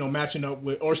Williams, matching up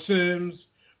with or Sims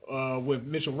with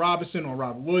Mitchell Robinson or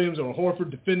Robert Williams or Horford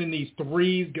defending these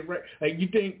threes, you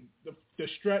think the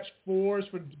stretch fours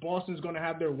for Boston is going to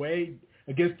have their way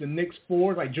against the Knicks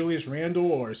fours like Julius Randle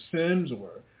or Sims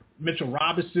or Mitchell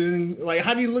Robinson?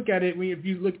 How do you look at it if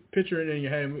you picture it in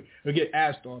your head? We'll get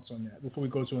Ash thoughts on that before we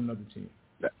go to another team.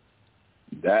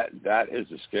 That is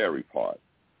the scary part.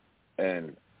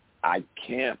 And I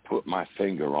can't put my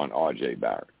finger on R.J.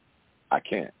 Barrett. I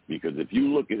can't, because if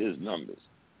you look at his numbers,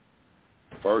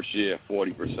 first year,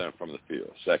 40% from the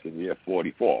field. Second year,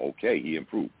 44. Okay, he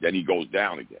improved. Then he goes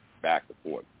down again, back to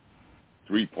 40.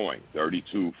 3-point,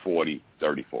 32, 40,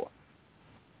 34.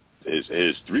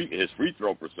 His free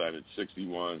throw percentage,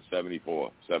 61,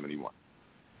 74, 71.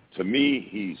 To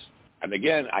me, and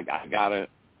again, I'm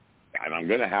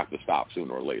going to have to stop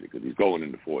sooner or later because he's going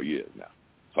into 4 years now.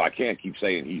 So I can't keep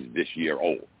saying he's this year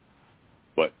old.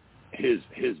 But his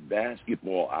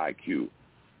basketball IQ,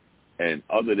 and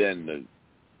other than the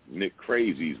Nick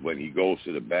crazies when he goes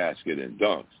to the basket and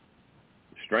dunks,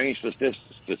 strange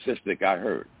statistic I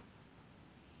heard.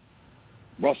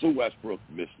 Russell Westbrook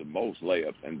missed the most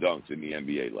layups and dunks in the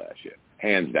NBA last year,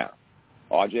 hands down.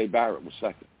 R.J. Barrett was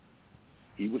second.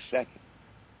 He was second.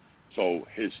 So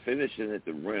his finishing at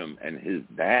the rim and his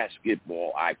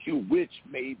basketball IQ, which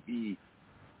may be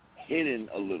hidden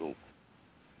a little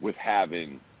with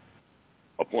having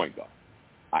a point guard.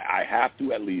 I have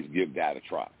to at least give that a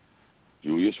try.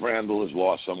 Julius Randle has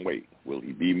lost some weight. Will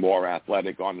he be more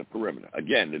athletic on the perimeter?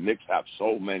 Again, the Knicks have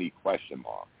so many question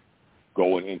marks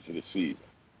going into the season.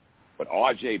 But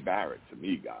R.J. Barrett, to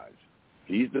me, guys,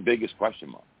 he's the biggest question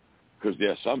mark because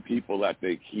there are some people that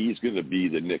think he's going to be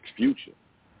the Knicks' future.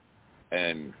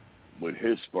 And with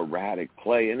his sporadic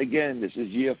play, and again, this is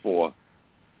year 4,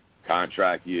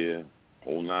 contract year,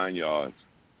 whole 9 yards.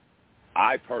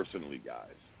 I personally, guys,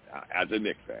 as a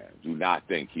Knicks fan, do not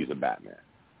think he's a Batman.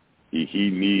 He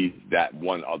needs that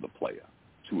one other player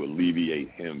to alleviate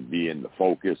him being the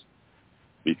focus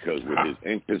because with his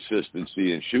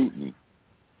inconsistency in shooting,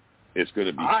 it's going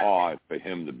to be hard for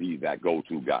him to be that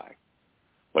go-to guy.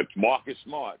 But Marcus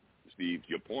Smart, Steve, to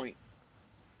your point,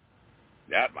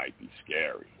 that might be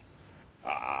scary.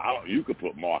 You could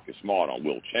put Marcus Smart on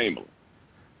Wilt Chamberlain,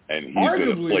 and he's going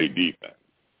to play defense.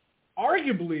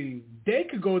 Arguably, they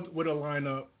could go with a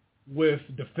lineup with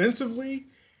defensively.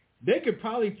 They could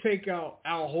probably take out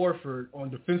Al Horford on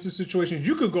defensive situations.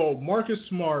 You could go Marcus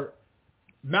Smart,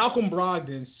 Malcolm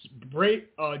Brogdon,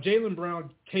 Jaylen Brown,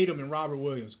 Tatum, and Robert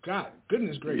Williams. God,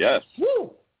 goodness gracious. Yes.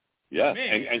 Woo! Yes.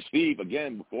 And Steve,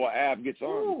 again, before Ab gets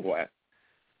on,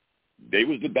 they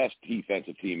was the best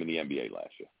defensive team in the NBA last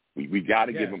year. We got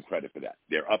to give them credit for that.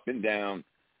 They're up and down.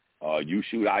 You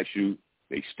shoot, I shoot.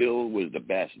 They still was the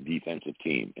best defensive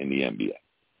team in the NBA.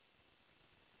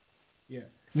 Yeah.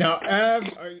 Now, Ab,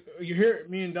 you hear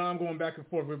me and Dom going back and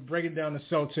forth. We're breaking down the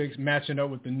Celtics, matching up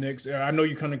with the Knicks. I know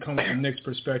you kind of come from the Knicks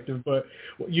perspective, but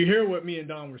you hear what me and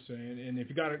Dom were saying. And if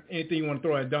you got anything you want to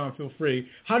throw at Dom, feel free.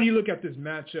 How do you look at this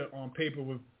matchup on paper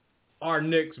with our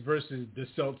Knicks versus the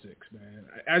Celtics, man,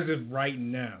 as of right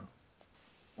now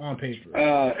on paper?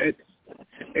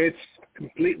 It's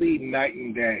completely night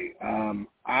and day.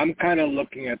 I'm kind of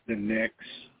looking at the Knicks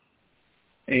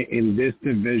in this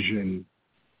division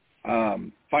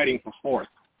fighting for fourth,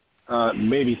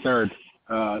 maybe third,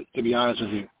 to be honest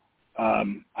with you.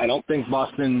 I don't think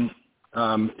Boston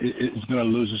is going to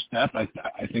lose a step. I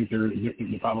think they're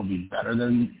probably better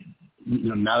than,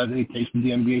 now that they tasted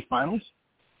the NBA Finals.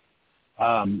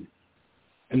 And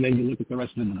then you look at the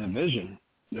rest of the division.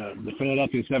 The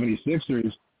Philadelphia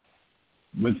 76ers,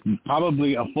 with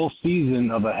probably a full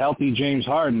season of a healthy James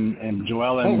Harden and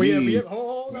Joel Embiid.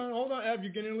 Hold on, Ab,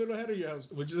 you're getting a little ahead of yourself.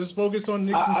 We're just focused on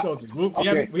Knicks and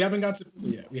Celtics. We haven't got to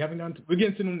yet. We're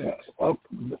getting to them next.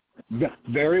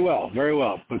 Very well.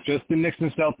 But just the Knicks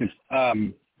and Celtics.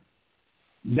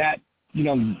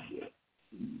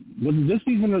 Was it this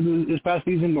season or this past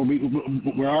season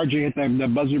where RJ hit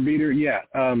that buzzer beater? Yeah.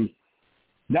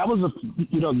 That was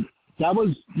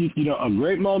a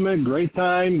great moment, great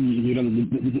time.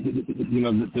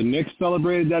 The Knicks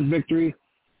celebrated that victory,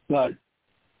 but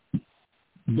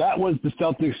that was the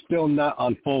Celtics still not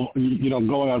on full,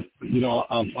 going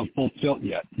on full tilt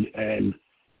yet. And,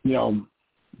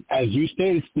 as you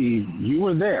stated, Steve, you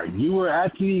were there. You were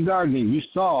at TD Garden. You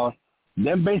saw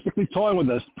them basically toying with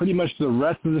us pretty much the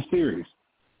rest of the series.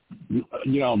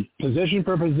 Position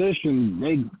for position,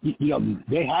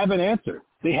 they have an answer.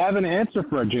 They have an answer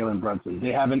for a Jalen Brunson.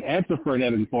 They have an answer for an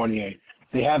Evan Fournier.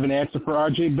 They have an answer for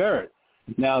R.J. Barrett.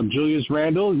 Now, Julius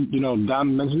Randle,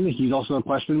 Dom mentioned it. He's also a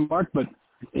question mark, but,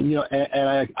 and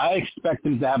I expect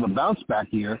him to have a bounce back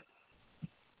here.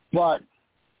 But,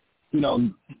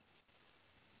 1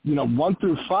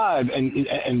 through 5,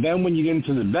 and then when you get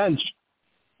into the bench,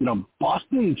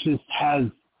 Boston just has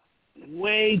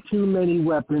way too many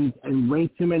weapons and way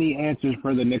too many answers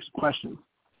for the next question.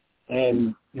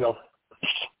 And,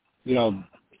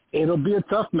 it'll be a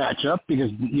tough matchup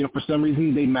because, for some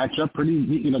reason they match up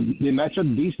they match up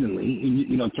decently,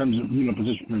 in terms of,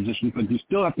 position, but you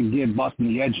still have to give Boston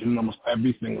the edge in almost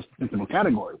every single statistical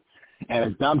category. And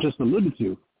as Dom just alluded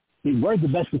to, they were the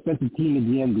best defensive team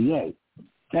in the NBA.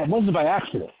 That wasn't by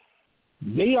accident.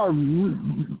 They are,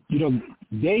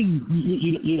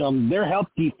 their help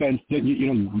defense,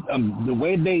 the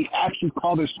way they actually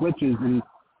call their switches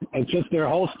and just their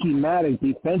whole schematic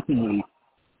defensively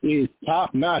is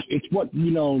top notch. It's what,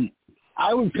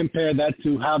 I would compare that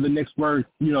to how the Knicks were,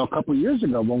 a couple of years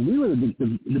ago when we were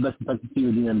the best defensive team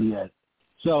in the NBA.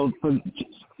 So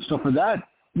for that,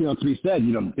 to be said,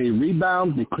 they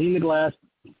rebound, they clean the glass,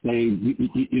 they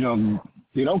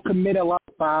don't commit a lot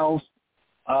of fouls.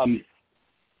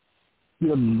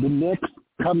 The Knicks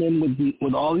come in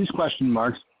with all these question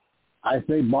marks. I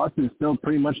say Boston is still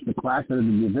pretty much the class of the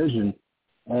division,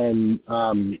 and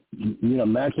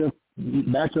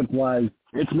matchup wise,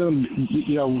 it's going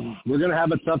to we're going to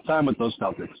have a tough time with those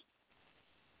Celtics.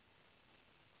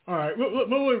 All right,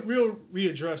 we'll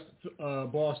readdress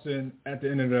Boston at the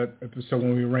end of the episode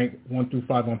when we rank 1 through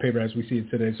 5 on paper as we see it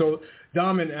today. So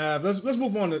Dom and Av, let's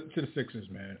move on to the Sixers,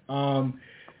 man.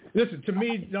 Listen, to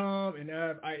me, Dom and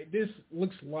Av, this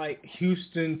looks like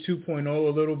Houston 2.0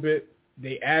 a little bit.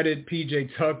 They added P.J.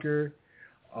 Tucker.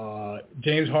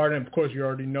 James Harden, of course, you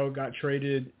already know, got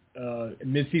traded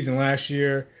mid-season last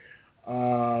year.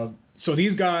 So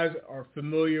these guys are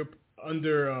familiar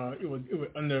under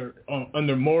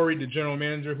Morey, the general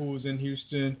manager who was in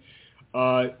Houston.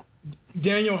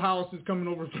 Daniel House is coming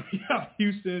over from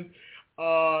Houston.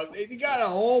 They got a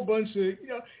whole bunch of,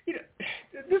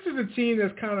 this is a team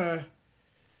that's kind of,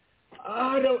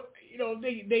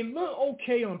 they look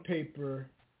okay on paper,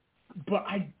 but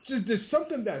there's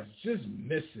something that's just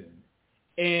missing.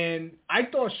 And I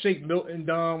thought Shake Milton,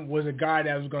 Dom, was a guy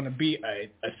that was going to be a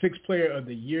sixth player of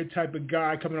the year type of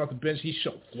guy coming off the bench. He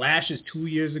showed flashes 2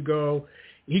 years ago.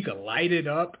 He could light it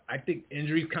up. I think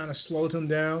injuries kind of slowed him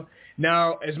down.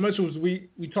 Now, as much as we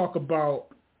talk about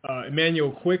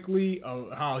Emmanuel Quickly,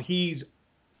 how he's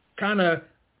kind of,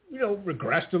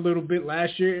 regressed a little bit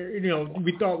last year.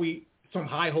 We thought some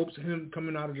high hopes of him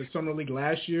coming out of the Summer League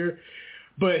last year.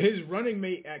 But his running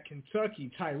mate at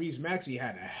Kentucky, Tyrese Maxey,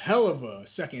 had a hell of a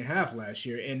second half last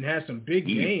year and had some big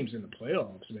games in the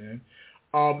playoffs, man.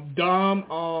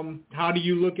 Dom, how do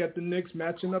you look at the Knicks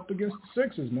matching up against the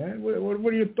Sixers, man? What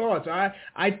are your thoughts?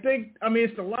 I think,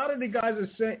 it's a lot of the guys are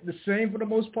the same for the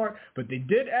most part, but they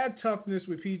did add toughness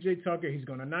with P.J. Tucker. He's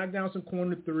going to knock down some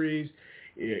corner threes.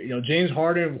 James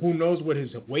Harden, who knows what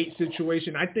his weight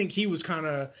situation. I think he was kind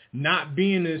of not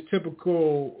being his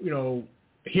typical,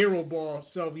 hero ball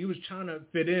self. He was trying to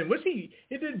fit in. He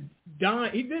did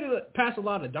pass a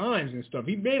lot of dimes and stuff.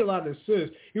 He made a lot of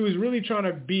assists. He was really trying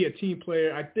to be a team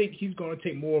player. I think he's going to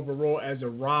take more of a role as a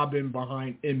Robin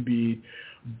behind Embiid.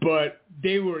 But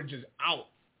they were just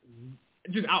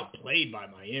outplayed by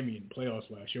Miami in the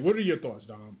playoffs last year. What are your thoughts,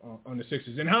 Dom, on the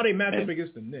Sixers and how they match up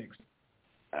against the Knicks?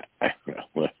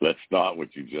 Let's start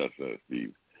what you just said,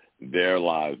 Steve. There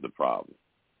lies the problem.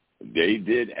 They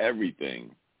did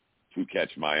everything to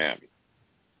catch Miami.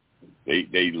 They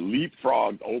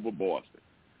leapfrogged over Boston.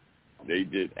 They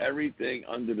did everything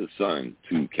under the sun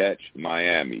to catch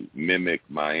Miami, mimic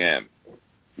Miami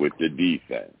with the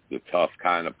defense, the tough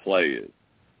kind of players.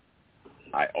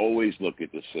 I always look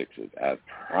at the Sixers as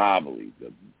probably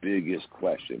the biggest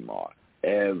question mark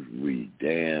every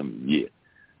damn year.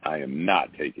 I am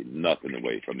not taking nothing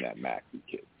away from that Maxey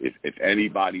kid. If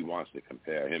anybody wants to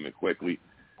compare him and Quickly,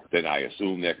 then I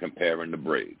assume they're comparing the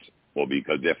Braves. Well,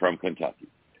 because they're from Kentucky.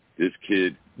 This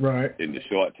kid, right, in the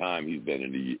short time he's been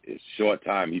in the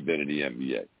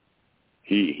NBA,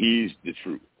 he's the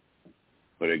truth.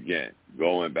 But again,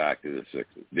 going back to the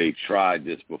Sixers, they tried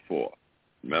this before.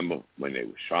 Remember when they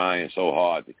were trying so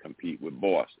hard to compete with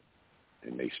Boston,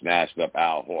 and they snatched up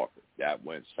Al Horford. That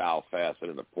went south faster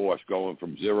than a Porsche going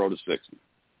from 0 to 60.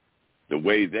 The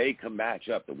way they can match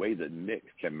up, the way the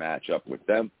Knicks can match up with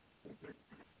them.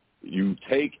 You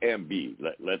take Embiid.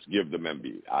 Let's give them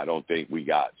Embiid. I don't think we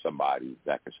got somebody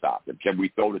that can stop them. Can we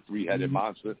throw the three-headed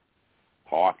monster?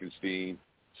 Harkenstein,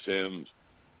 Sims,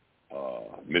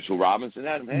 Mitchell Robinson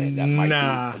at him? Hey, that might be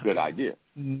a good idea.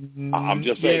 I'm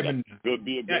just saying that could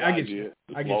be a good idea.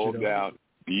 Slow him down,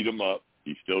 beat him up.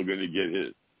 He's still going to get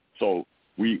his. So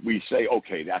we say,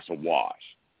 okay, that's a wash.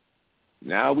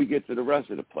 Now we get to the rest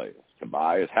of the players.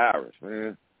 Tobias Harris,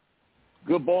 man,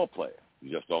 good ball player.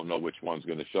 You just don't know which one's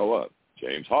going to show up.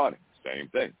 James Harden, same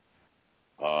thing.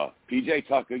 P.J.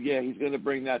 Tucker, yeah, he's going to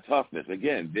bring that toughness.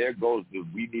 Again, there goes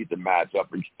we need to match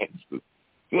up against the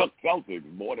Celtics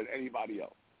more than anybody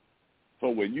else. So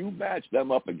when you match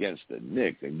them up against the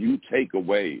Knicks and you take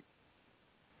away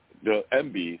the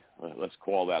Embiid, let's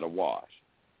call that a wash.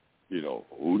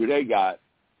 Who do they got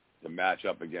to match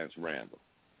up against Randall?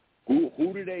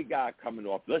 Who do they got coming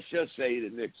off? Let's just say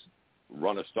the Knicks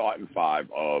run a starting five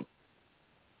of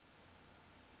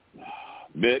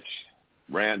Mitch,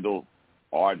 Randall,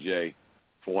 RJ,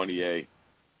 Fournier,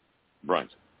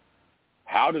 Brunson.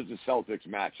 How does the Celtics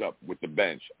match up with the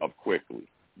bench of Quickly,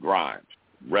 Grimes,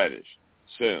 Reddish,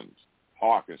 Sims,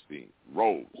 Harkenstein,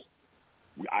 Rose?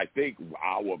 I think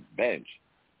our bench,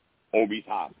 Obi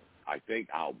Toppin, I think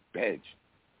our bench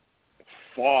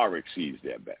far exceeds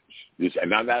their bench. And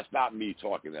now that's not me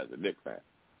talking as a Knicks fan.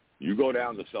 You go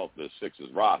down the Sixers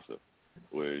roster,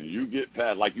 when you get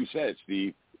past, like you said,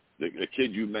 Steve, the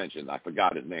kid you mentioned, I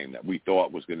forgot his name, that we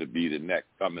thought was going to be the next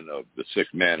coming of the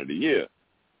sixth man of the year.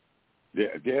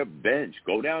 Their bench,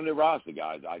 go down their roster,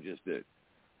 guys. I just did.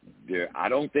 I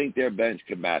don't think their bench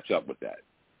can match up with that.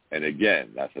 And again,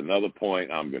 that's another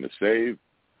point I'm going to save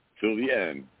till the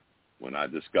end when I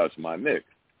discuss my Knicks.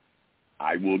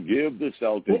 I will give the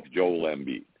Celtics Joel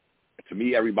Embiid. To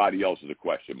me, everybody else is a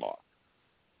question mark.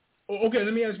 Okay,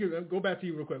 let me ask you. Go back to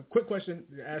you real quick. Quick question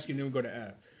to ask you, and then we'll go to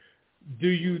Ab. Do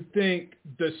you think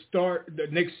the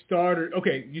Knicks starter?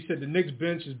 Okay, you said the Knicks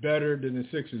bench is better than the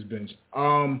Sixers bench.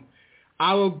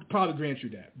 I will probably grant you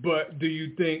that. But do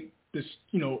you think this,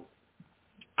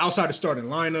 outside of starting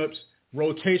lineups,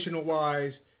 rotational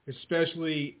wise,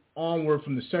 especially onward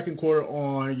from the second quarter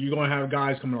on, you're going to have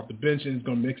guys coming off the bench and it's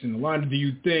going to mix in the lineup? Do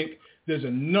you think there's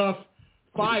enough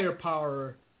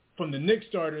firepower from the Knicks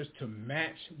starters to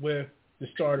match with the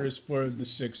starters for the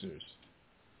Sixers?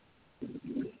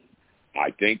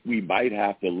 I think we might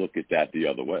have to look at that the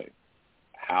other way.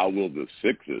 How will the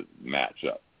Sixers match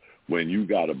up when you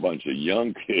got a bunch of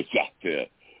young kids out there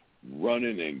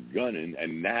running and gunning,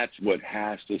 and that's what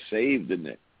has to save the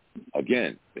Knicks?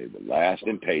 Again, they were last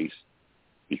in pace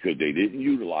because they didn't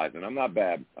utilize, and I'm not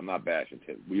bashing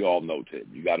Tim. We all know Tim.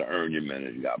 You got to earn your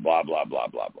minutes. You got blah, blah, blah,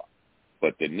 blah, blah.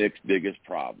 But the Knicks' biggest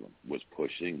problem was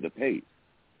pushing the pace.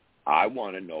 I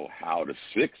want to know how the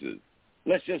Sixers,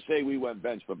 let's just say we went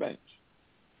bench for bench,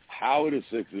 how are the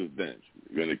Sixers bench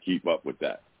going to keep up with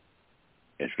that?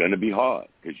 It's going to be hard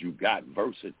because you got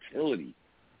versatility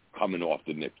coming off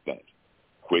the Knicks bench.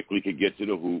 Quickly could get to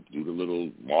the hoop, do the little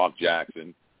Mark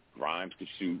Jackson. Grimes could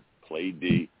shoot, play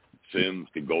D. Sims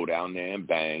could go down there and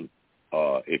bang.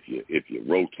 If you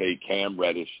rotate Cam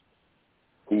Reddish,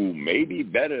 who may be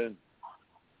better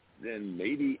than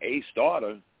maybe a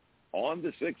starter on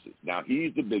the Sixers. Now,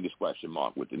 he's the biggest question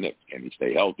mark with the Knicks. Can he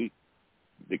stay healthy?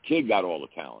 The kid got all the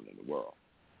talent in the world.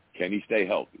 Can he stay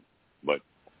healthy? But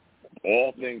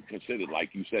all things considered, like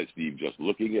you said, Steve, just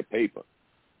looking at paper,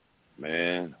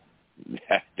 man,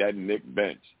 that Knicks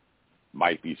bench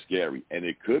might be scary. And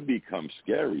it could become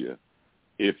scarier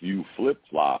if you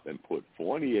flip-flop and put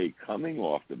Fournier coming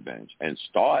off the bench and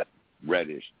start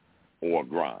Reddish or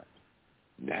Grimes.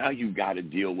 Now you got to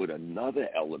deal with another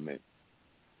element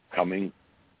coming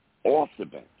off the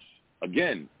bench.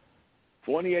 Again,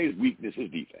 Fournier's weakness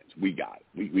is defense. We got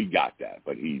it. We got that.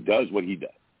 But he does what he does.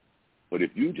 But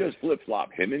if you just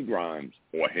flip-flop him and Grimes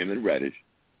or him and Reddish,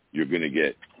 you're going to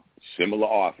get similar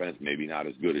offense, maybe not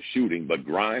as good as shooting, but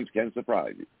Grimes can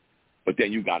surprise you. But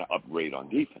then you got to upgrade on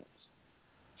defense.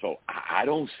 So I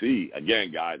don't see,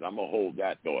 again, guys, I'm going to hold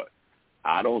that thought.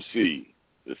 I don't see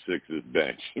the Sixers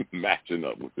bench matching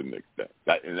up with the Knicks bench.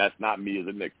 And that's not me as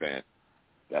a Knicks fan.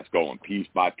 That's going piece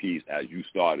by piece as you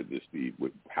started this, Steve,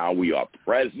 with how we are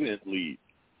presently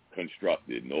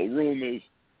constructed. No rumors,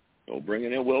 no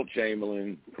bringing in Wilt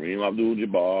Chamberlain, Kareem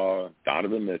Abdul-Jabbar,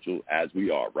 Donovan Mitchell, as we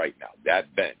are right now.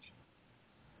 That bench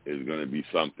is going to be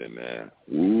something, man.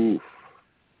 Ooh.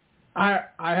 I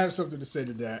have something to say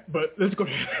to that, but let's go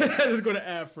to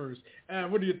Ab first.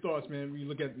 Ab, what are your thoughts, man, when you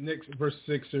look at Knicks versus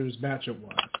Sixers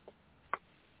matchup-wise?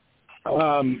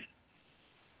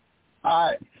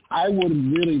 I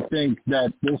would really think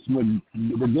that this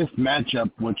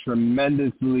matchup would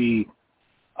tremendously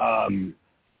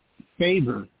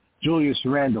favor Julius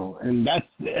Randle, and that's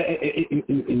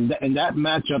in that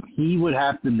matchup he would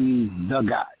have to be the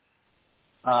guy.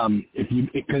 If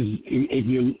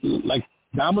you like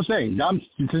Dom was saying, Dom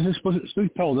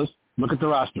told us, look at the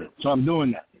roster. So I'm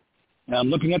doing that. And I'm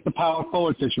looking at the power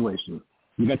forward situation.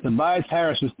 You got Tobias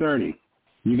Harris, who's 30.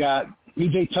 You got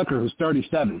E.J. Tucker, who's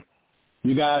 37.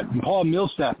 You got Paul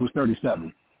Millsap, who's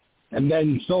 37. And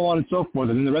then so on and so forth.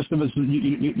 And then the rest of us,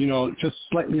 just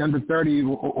slightly under 30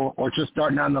 or just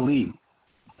starting out in the league.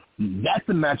 That's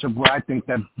a matchup where I think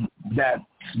that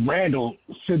Randall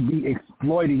should be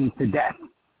exploiting to death.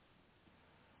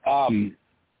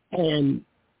 And,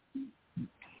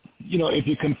 if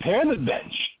you compare the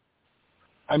bench,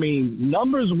 I mean,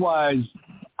 numbers-wise,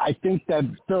 I think that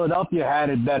Philadelphia had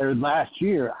it better last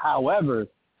year. However,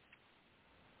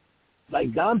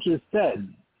 like Dom just said,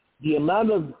 the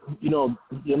amount of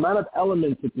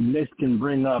elements that the Knicks can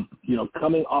bring up,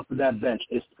 coming off of that bench,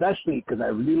 especially because I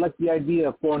really like the idea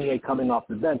of Fournier coming off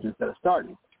the bench instead of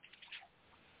starting.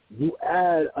 You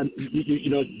add,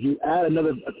 you add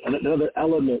another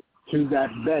element to that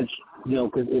bench,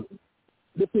 because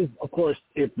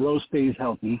if Rose stays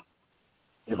healthy,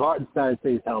 if Hartenstein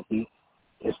stays healthy,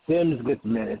 if Sims gets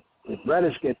minutes, if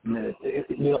Reddish gets minutes,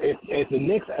 if the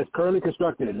Knicks as currently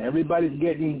constructed and everybody's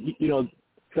getting,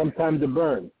 some time to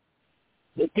burn,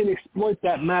 they can exploit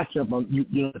that matchup on,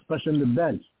 especially on the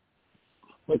bench.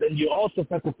 But then you also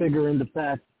have to figure in the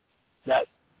fact that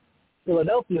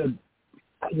Philadelphia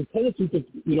has a tendency to,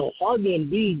 Harden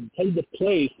and Embiid tend to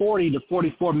play 40 to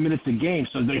 44 minutes a game.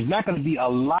 So there's not going to be a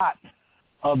lot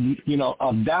of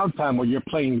downtime where you're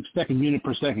playing second unit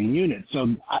per second unit.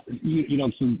 So,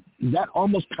 so that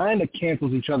almost kind of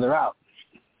cancels each other out.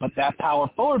 But that power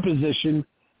forward position,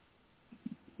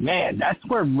 man, that's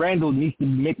where Randall needs to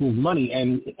be making his money.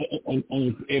 And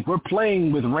if we're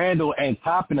playing with Randall and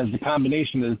Toppin as the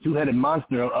combination of the two-headed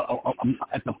monster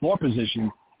at the 4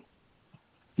 position,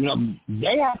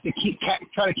 they have to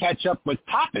try to catch up with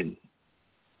Toppin.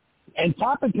 And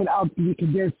Toppin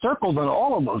can get circles on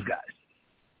all of those guys.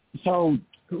 So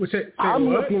I'm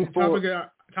looking for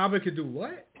Toppin could do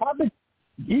what? Toppin,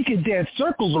 he can dance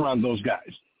circles around those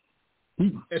guys.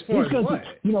 As far as what?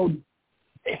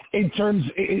 In terms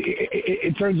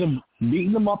of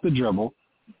beating them off the dribble,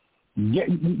 get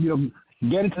into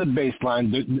the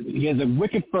baseline. He has a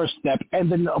wicked first step, and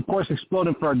then of course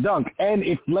exploding for a dunk. And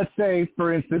if, let's say,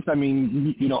 for instance,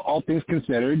 all things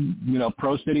considered,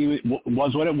 Pro City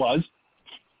was what it was,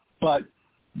 but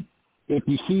if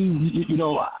you see,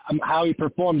 how he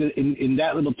performed in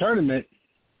that little tournament,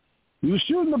 he was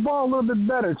shooting the ball a little bit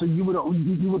better. So you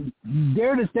would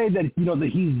dare to say that, that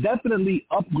he's definitely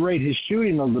upgraded his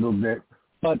shooting a little bit.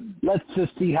 But let's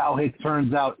just see how it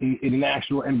turns out in an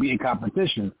actual NBA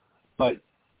competition. But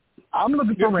I'm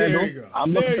looking for Randall.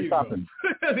 I'm looking for Toppin.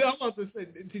 I'm about to say,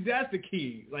 that's the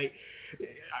key. Like,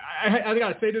 I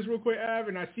got to say this real quick, Av,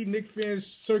 and I see Knicks fans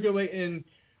circulating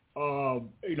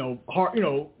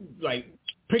like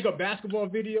pickup basketball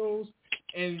videos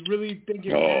and really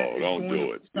thinking that is going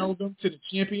to propel them to the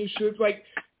championships. Like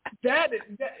that,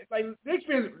 like Knicks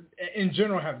fans in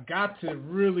general have got to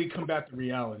really come back to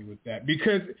reality with that,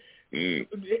 because if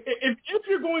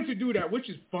you're going to do that, which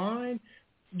is fine,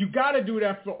 you got to do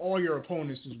that for all your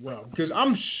opponents as well, because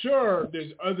I'm sure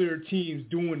there's other teams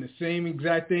doing the same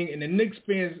exact thing, and the Knicks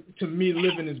fans, to me,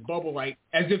 live in this bubble like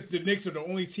as if the Knicks are the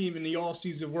only team in the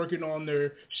offseason working on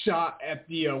their shot at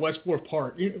the West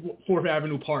 4th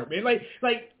Avenue Park, man. Like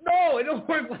no, it don't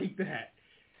work like that.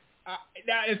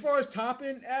 Now, as far as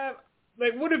Toppin,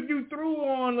 like what if you threw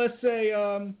on, let's say,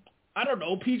 I don't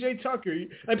know, PJ Tucker?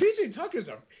 Like PJ Tucker's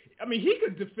he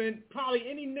could defend probably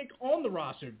any Knick on the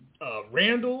roster.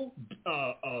 Randall,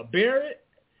 Barrett.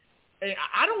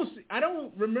 I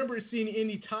don't remember seeing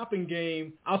any Toppin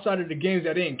game outside of the games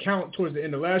that didn't count towards the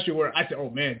end of last year where I said, oh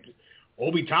man,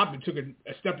 Obi Toppin took a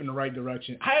step in the right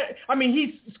direction.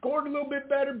 He scored a little bit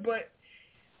better, but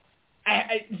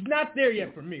it's not there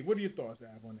yet for me. What are your thoughts,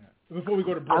 Av, on that before we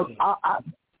go to Brooklyn?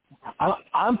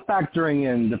 I'm factoring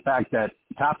in the fact that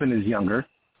Toppin is younger.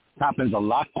 Toppin's a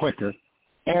lot quicker.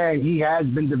 And he has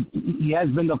been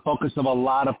the focus of a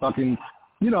lot of fucking,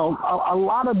 a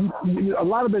lot of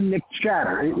the Knicks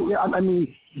chatter.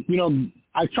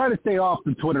 I try to stay off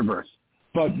the Twitterverse,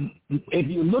 but if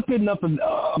you look enough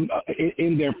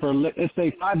in there for, let's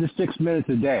say, 5 to 6 minutes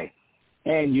a day,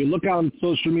 and you look on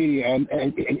social media and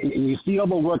you see all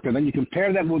the work, and then you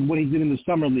compare that with what he did in the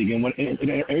summer league and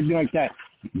everything like that,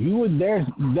 you would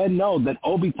then know that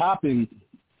Obi Toppin,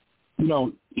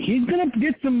 he's going to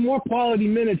get some more quality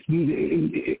minutes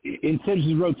in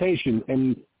Tibbs' rotation.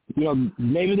 And,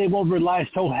 maybe they won't rely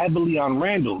so heavily on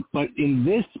Randall. But in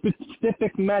this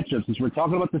specific matchup, since we're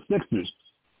talking about the Sixers,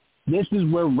 this is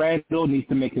where Randall needs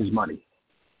to make his money.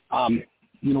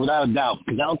 Without a doubt.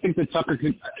 Because I don't think that Tucker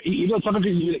could –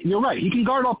 you're right. He can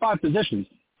guard all 5 positions,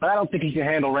 but I don't think he can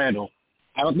handle Randall.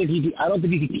 I don't think he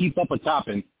can keep up with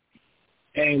Toppin.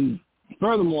 And –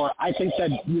 furthermore, I think that,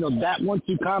 that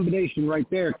 1-2 combination right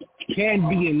there can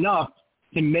be enough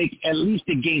to make at least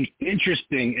the game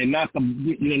interesting and not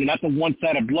the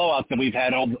one-sided blowouts that we've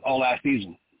had all last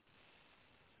season.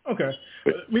 Okay.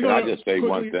 Can I just say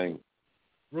one thing?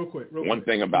 Real quick. One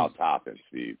thing about Toppin,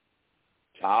 Steve.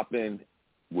 Toppin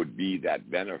would be that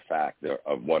benefactor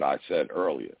of what I said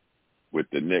earlier with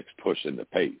the Knicks pushing the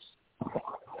pace.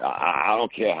 I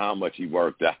don't care how much he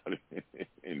worked out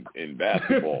in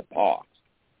basketball parks.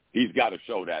 He's got to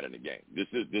show that in the game. This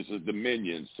is the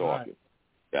minions talking. Right.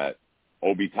 That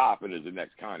Obi Toppin is the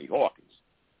next Connie Hawkins.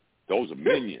 Those are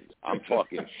minions. I'm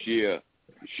talking sheer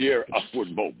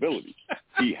upward mobility.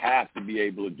 He has to be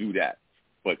able to do that.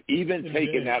 But even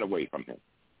taking that away from him,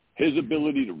 his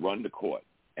ability to run the court,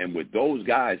 and with those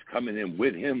guys coming in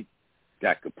with him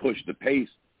that could push the pace,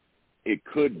 it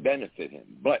could benefit him.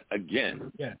 But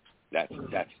again, that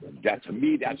to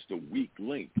me, that's the weak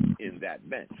link in that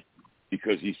bench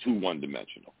because he's too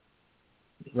one-dimensional.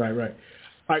 Right.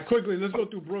 All right, quickly, let's go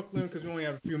through Brooklyn because we only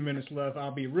have a few minutes left.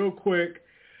 I'll be real quick.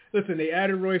 Listen, they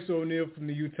added Royce O'Neal from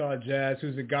the Utah Jazz,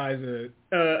 who's a guy's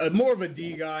a more of a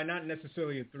D guy, not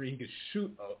necessarily a three. He can shoot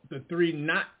the three,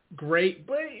 not great,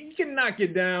 but he can knock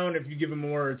it down if you give him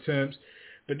more attempts.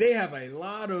 But they have a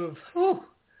lot of,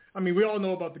 we all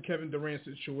know about the Kevin Durant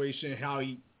situation, how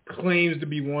he claims to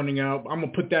be wanting out. I'm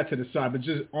going to put that to the side, but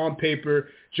just on paper,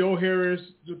 Joe Harris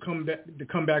to come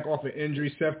back off an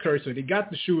injury, Steph Curry, so they got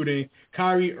the shooting.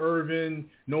 Kyrie Irving,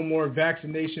 no more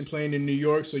vaccination playing in New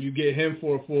York, so you get him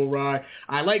for a full ride.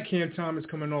 I like Cam Thomas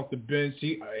coming off the bench.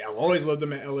 I've always loved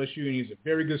him at LSU, and he's a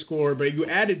very good scorer, but you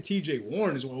added T.J.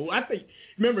 Warren as well. I think,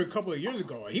 remember a couple of years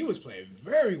ago, he was playing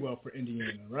very well for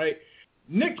Indiana, right?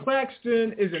 Nick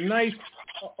Claxton is a nice,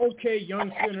 okay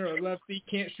young center, a lefty,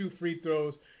 can't shoot free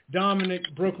throws. Dominic,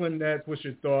 Brooklyn Nets, what's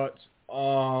your thoughts,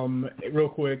 real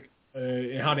quick,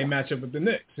 and how they match up with the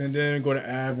Knicks? And then go to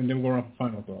Av, and then go on for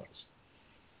final thoughts.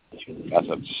 That's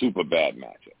a super bad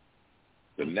matchup.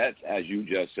 The Nets, as you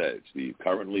just said, Steve,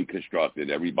 currently constructed.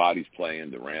 Everybody's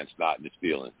playing. Durant's not in his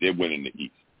feelings. They're winning the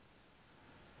East.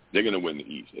 They're going to win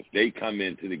the East. If they come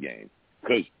into the game,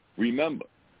 because remember,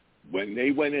 when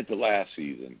they went into last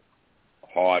season,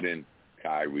 Harden,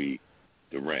 Kyrie,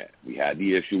 Durant. We had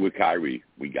the issue with Kyrie.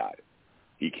 We got it.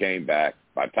 He came back.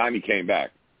 By the time he came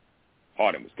back,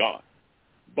 Harden was gone.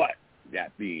 But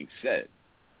that being said,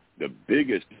 the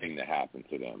biggest thing that happened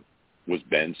to them was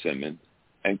Ben Simmons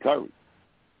and Curry.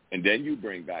 And then you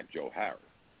bring back Joe Harris.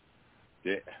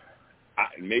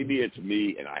 Maybe it's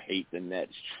me, and I hate the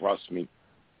Nets, trust me,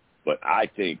 but I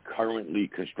think currently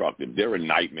constructed, they're a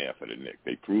nightmare for the Knicks.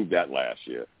 They proved that last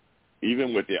year.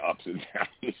 Even with their ups and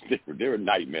downs, they're a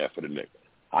nightmare for the Knicks.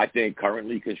 I think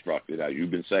currently constructed, as you've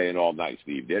been saying all night,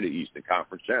 Steve, they're the Eastern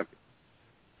Conference champions.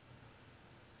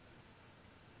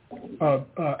 Av,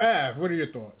 what are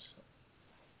your thoughts?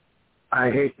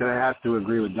 I hate that I have to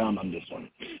agree with Dom on this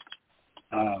one.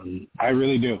 I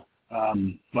really do.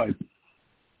 But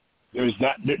there's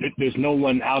no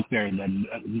one out there that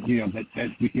that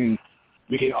we can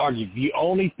argue. The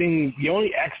only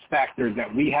X factor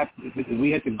that we have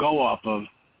to go off of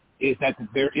is that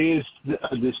there is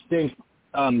a distinct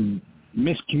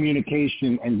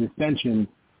miscommunication and dissension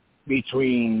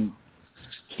between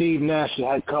Steve Nash, the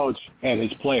head coach, and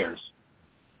his players.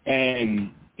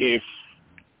 And if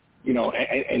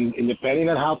and depending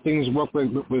on how things work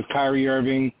with Kyrie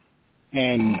Irving,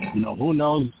 and who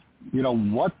knows,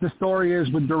 what the story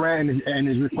is with Durant and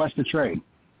his request to trade.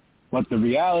 But the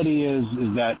reality is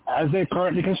that as they're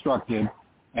currently constructed,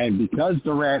 and because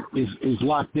Durant is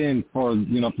locked in for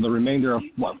the remainder of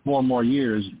 4 more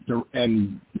years,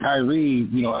 and Kyrie,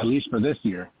 at least for this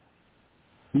year,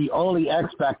 the only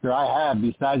X factor I have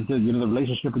besides the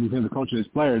relationship between the coach and his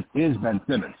players is Ben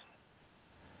Simmons.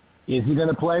 Is he going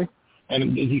to play?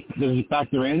 And does he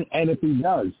factor in? And if he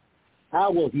does,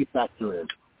 how will he factor in?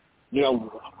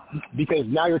 Because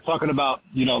now you're talking about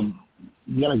you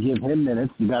got to give him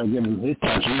minutes. You got to give him his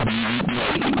touches. Is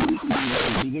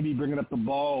he going to be bringing up the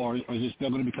ball, or is it still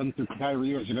going to be coming through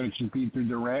Kyrie, or is it going to just be through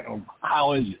Durant, or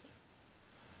how is it?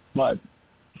 But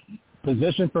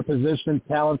position for position,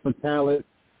 talent for talent,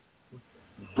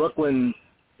 Brooklyn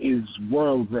is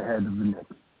worlds ahead of the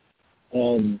Knicks.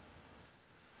 And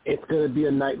it's going to be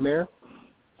a nightmare.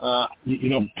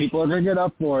 People are going to get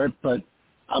up for it, but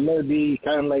I'm going to be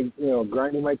kind of like,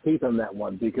 grinding my teeth on that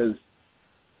one, because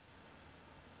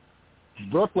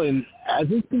Brooklyn, as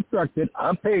it's constructed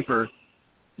on paper,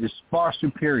 is far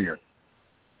superior.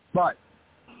 But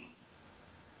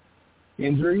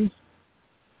injuries,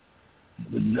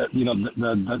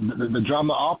 the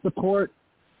drama off the court,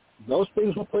 those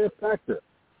things will play a factor.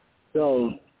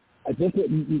 So I think that,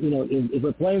 if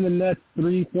we're playing the Nets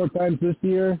 3-4 times this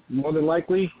year, more than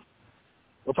likely,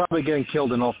 we're probably getting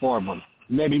killed in all 4 of them.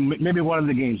 Maybe one of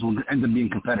the games will end up being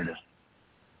competitive.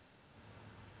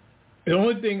 The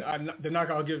only thing, the knock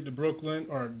I'll give to Brooklyn,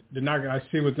 or the knock I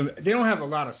see with them, they don't have a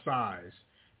lot of size.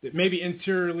 That maybe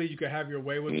interiorly you could have your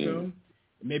way with them,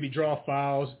 maybe draw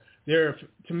fouls. They're,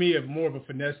 to me, more of a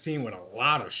finesse team with a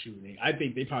lot of shooting. I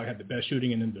think they probably have the best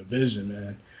shooting in the division,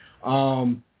 man.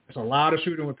 It's a lot of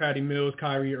shooting with Patty Mills,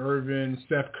 Kyrie Irving,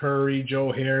 Steph Curry,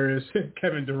 Joe Harris,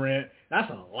 Kevin Durant.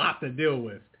 That's a lot to deal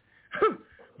with.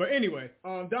 But anyway,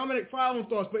 Dominic, final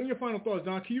thoughts. But in your final thoughts,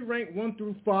 Don, can you rank 1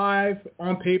 through 5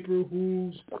 on paper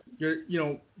who's your,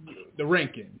 the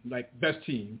ranking, like best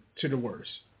team to the worst?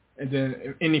 And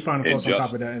then any final thoughts on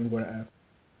top of that, and we're going to ask.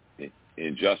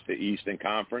 In just the Eastern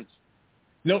Conference?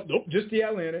 Nope, just the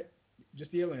Atlantic.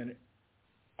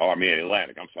 Oh, I mean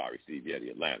Atlantic. I'm sorry, Steve. Yeah, the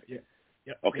Atlantic. Yeah.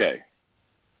 Yep. Okay.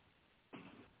 Yep.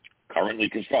 Currently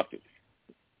constructed.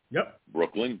 Yep.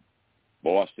 Brooklyn,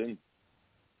 Boston,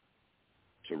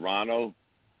 Toronto,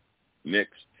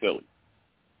 Knicks, Philly.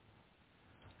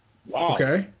 Wow.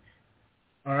 Okay.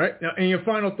 All right. Now, and your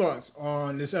final thoughts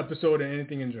on this episode and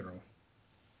anything in general?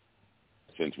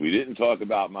 Since we didn't talk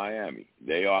about Miami,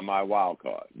 they are my wild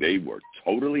card. They were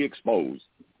totally exposed,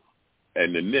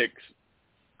 and the Knicks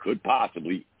could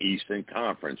possibly, Eastern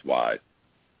Conference-wide,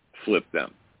 flip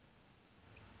them.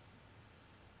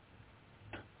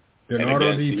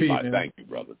 Bernardo VP, man. Thank you,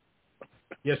 brother.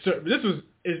 Yes, sir. This was,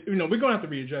 we're going to have to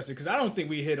readjust it because I don't think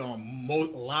we hit on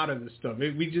a lot of the stuff.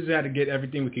 We just had to get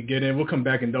everything we could get in. We'll come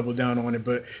back and double down on it.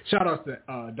 But shout out to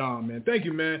Dom, man. Thank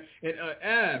you, man. And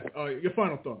Av, your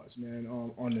final thoughts, man,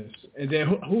 on this. And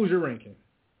then who's your ranking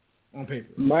on paper?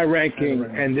 My ranking,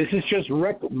 and this is just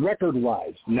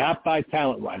record-wise, not by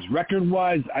talent-wise.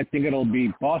 Record-wise, I think it'll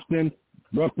be Boston,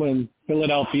 Brooklyn,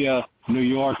 Philadelphia, New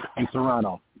York, and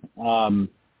Toronto.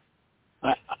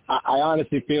 I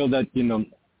honestly feel that,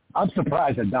 I'm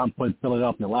surprised that Dom put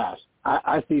Philadelphia last.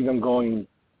 I see them going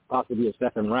possibly a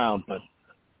second round, but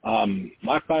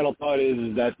my final thought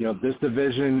is that, this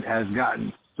division has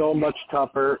gotten so much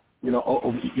tougher,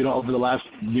 over the last,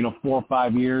 4 or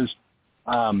 5 years.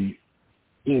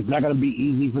 It's not going to be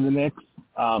easy for the Knicks.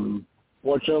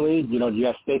 Fortunately, you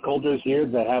have stakeholders here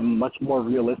that have much more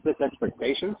realistic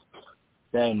expectations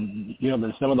than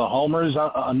than some of the homers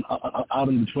out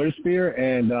in the Twitter sphere,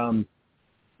 and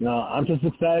I'm just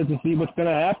excited to see what's going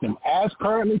to happen. As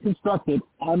currently constructed,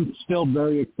 I'm still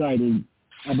very excited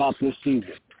about this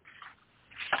season.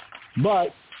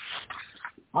 But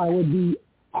I would be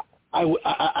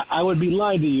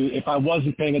lying to you if I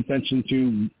wasn't paying attention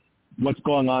to what's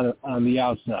going on the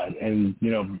outside, and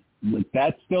with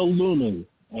that still looming,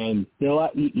 and still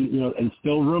and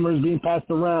still rumors being passed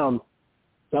around.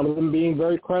 Some of them being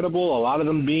very credible, a lot of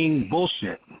them being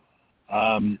bullshit.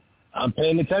 I'm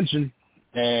paying attention,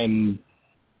 and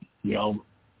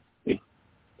if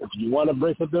you want to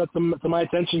bring something to my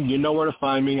attention, you know where to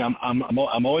find me.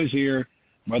 I'm always here,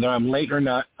 whether I'm late or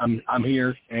not. I'm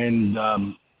here, and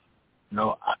I'm you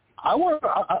know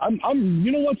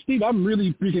what, Steve? I'm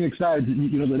really freaking excited.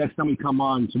 The next time we come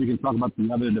on, so we can talk about the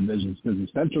other divisions, because the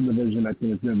Central Division, I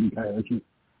think, is going to be kind of interesting.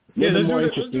 More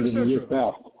interesting than the year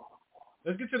past.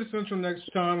 Let's get to the Central next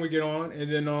time we get on,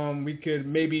 and then we could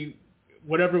maybe,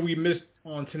 whatever we missed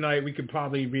on tonight, we could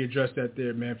probably readdress that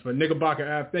there, man. For Knickerbocker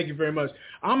app, thank you very much.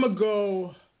 I'm going to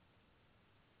go,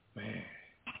 man,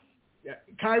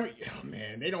 Kyrie,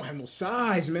 man, they don't have no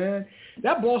size, man.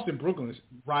 That Boston-Brooklyn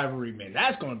rivalry, man,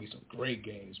 that's going to be some great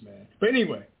games, man. But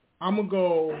anyway, I'm going to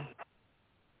go,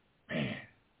 man,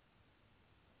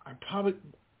 I'm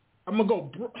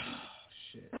going to go,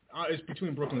 shit. It's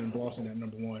between Brooklyn and Boston at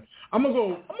number one. I'm gonna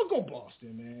go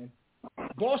Boston, man.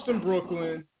 Boston,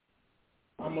 Brooklyn.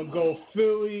 I'm gonna go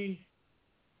Philly.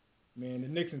 Man, the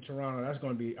Knicks and Toronto. That's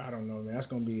gonna be. I don't know, man. That's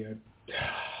gonna be a.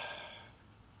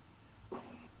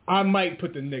 I might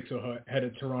put the Knicks ahead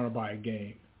of Toronto by a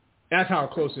game. That's how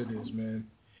close it is, man.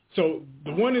 So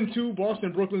the 1 and 2,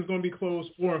 Boston, Brooklyn is going to be close.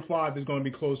 4 and 5 is going to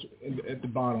be close at the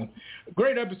bottom.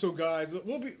 Great episode, guys.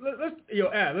 Let's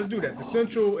do that. The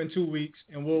Central in 2 weeks,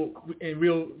 and we'll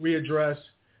readdress.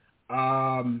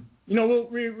 We'll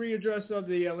readdress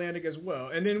the Atlantic as well,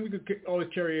 and then we could always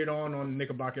carry it on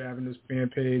Knickerbocker Avenue's fan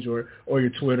page or your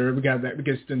Twitter. We got that. We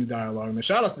can extend the dialogue. Man,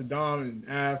 shout out to Dom and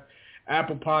Av.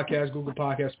 Apple Podcasts, Google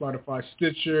Podcasts, Spotify,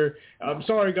 Stitcher. I'm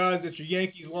sorry, guys, that your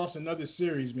Yankees lost another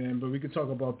series, man, but we could talk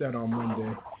about that on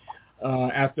Monday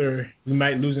after we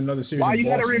might lose another series. Why you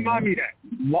got to remind me that?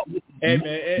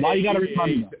 Why you got to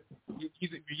remind me that?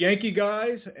 He's a Yankee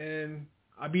guys, and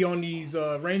I be on these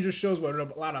Ranger shows with a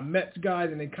lot of Mets guys,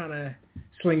 and they kind of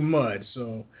sling mud.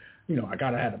 So, I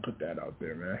got to have to put that out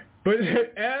there, man. But,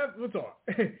 Av, we'll talk.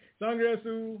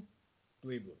 Sangresu,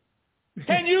 Bleed Blue.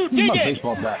 Can you dig it?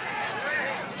 Baseball bat.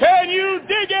 Can you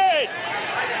dig it?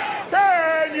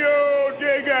 Can you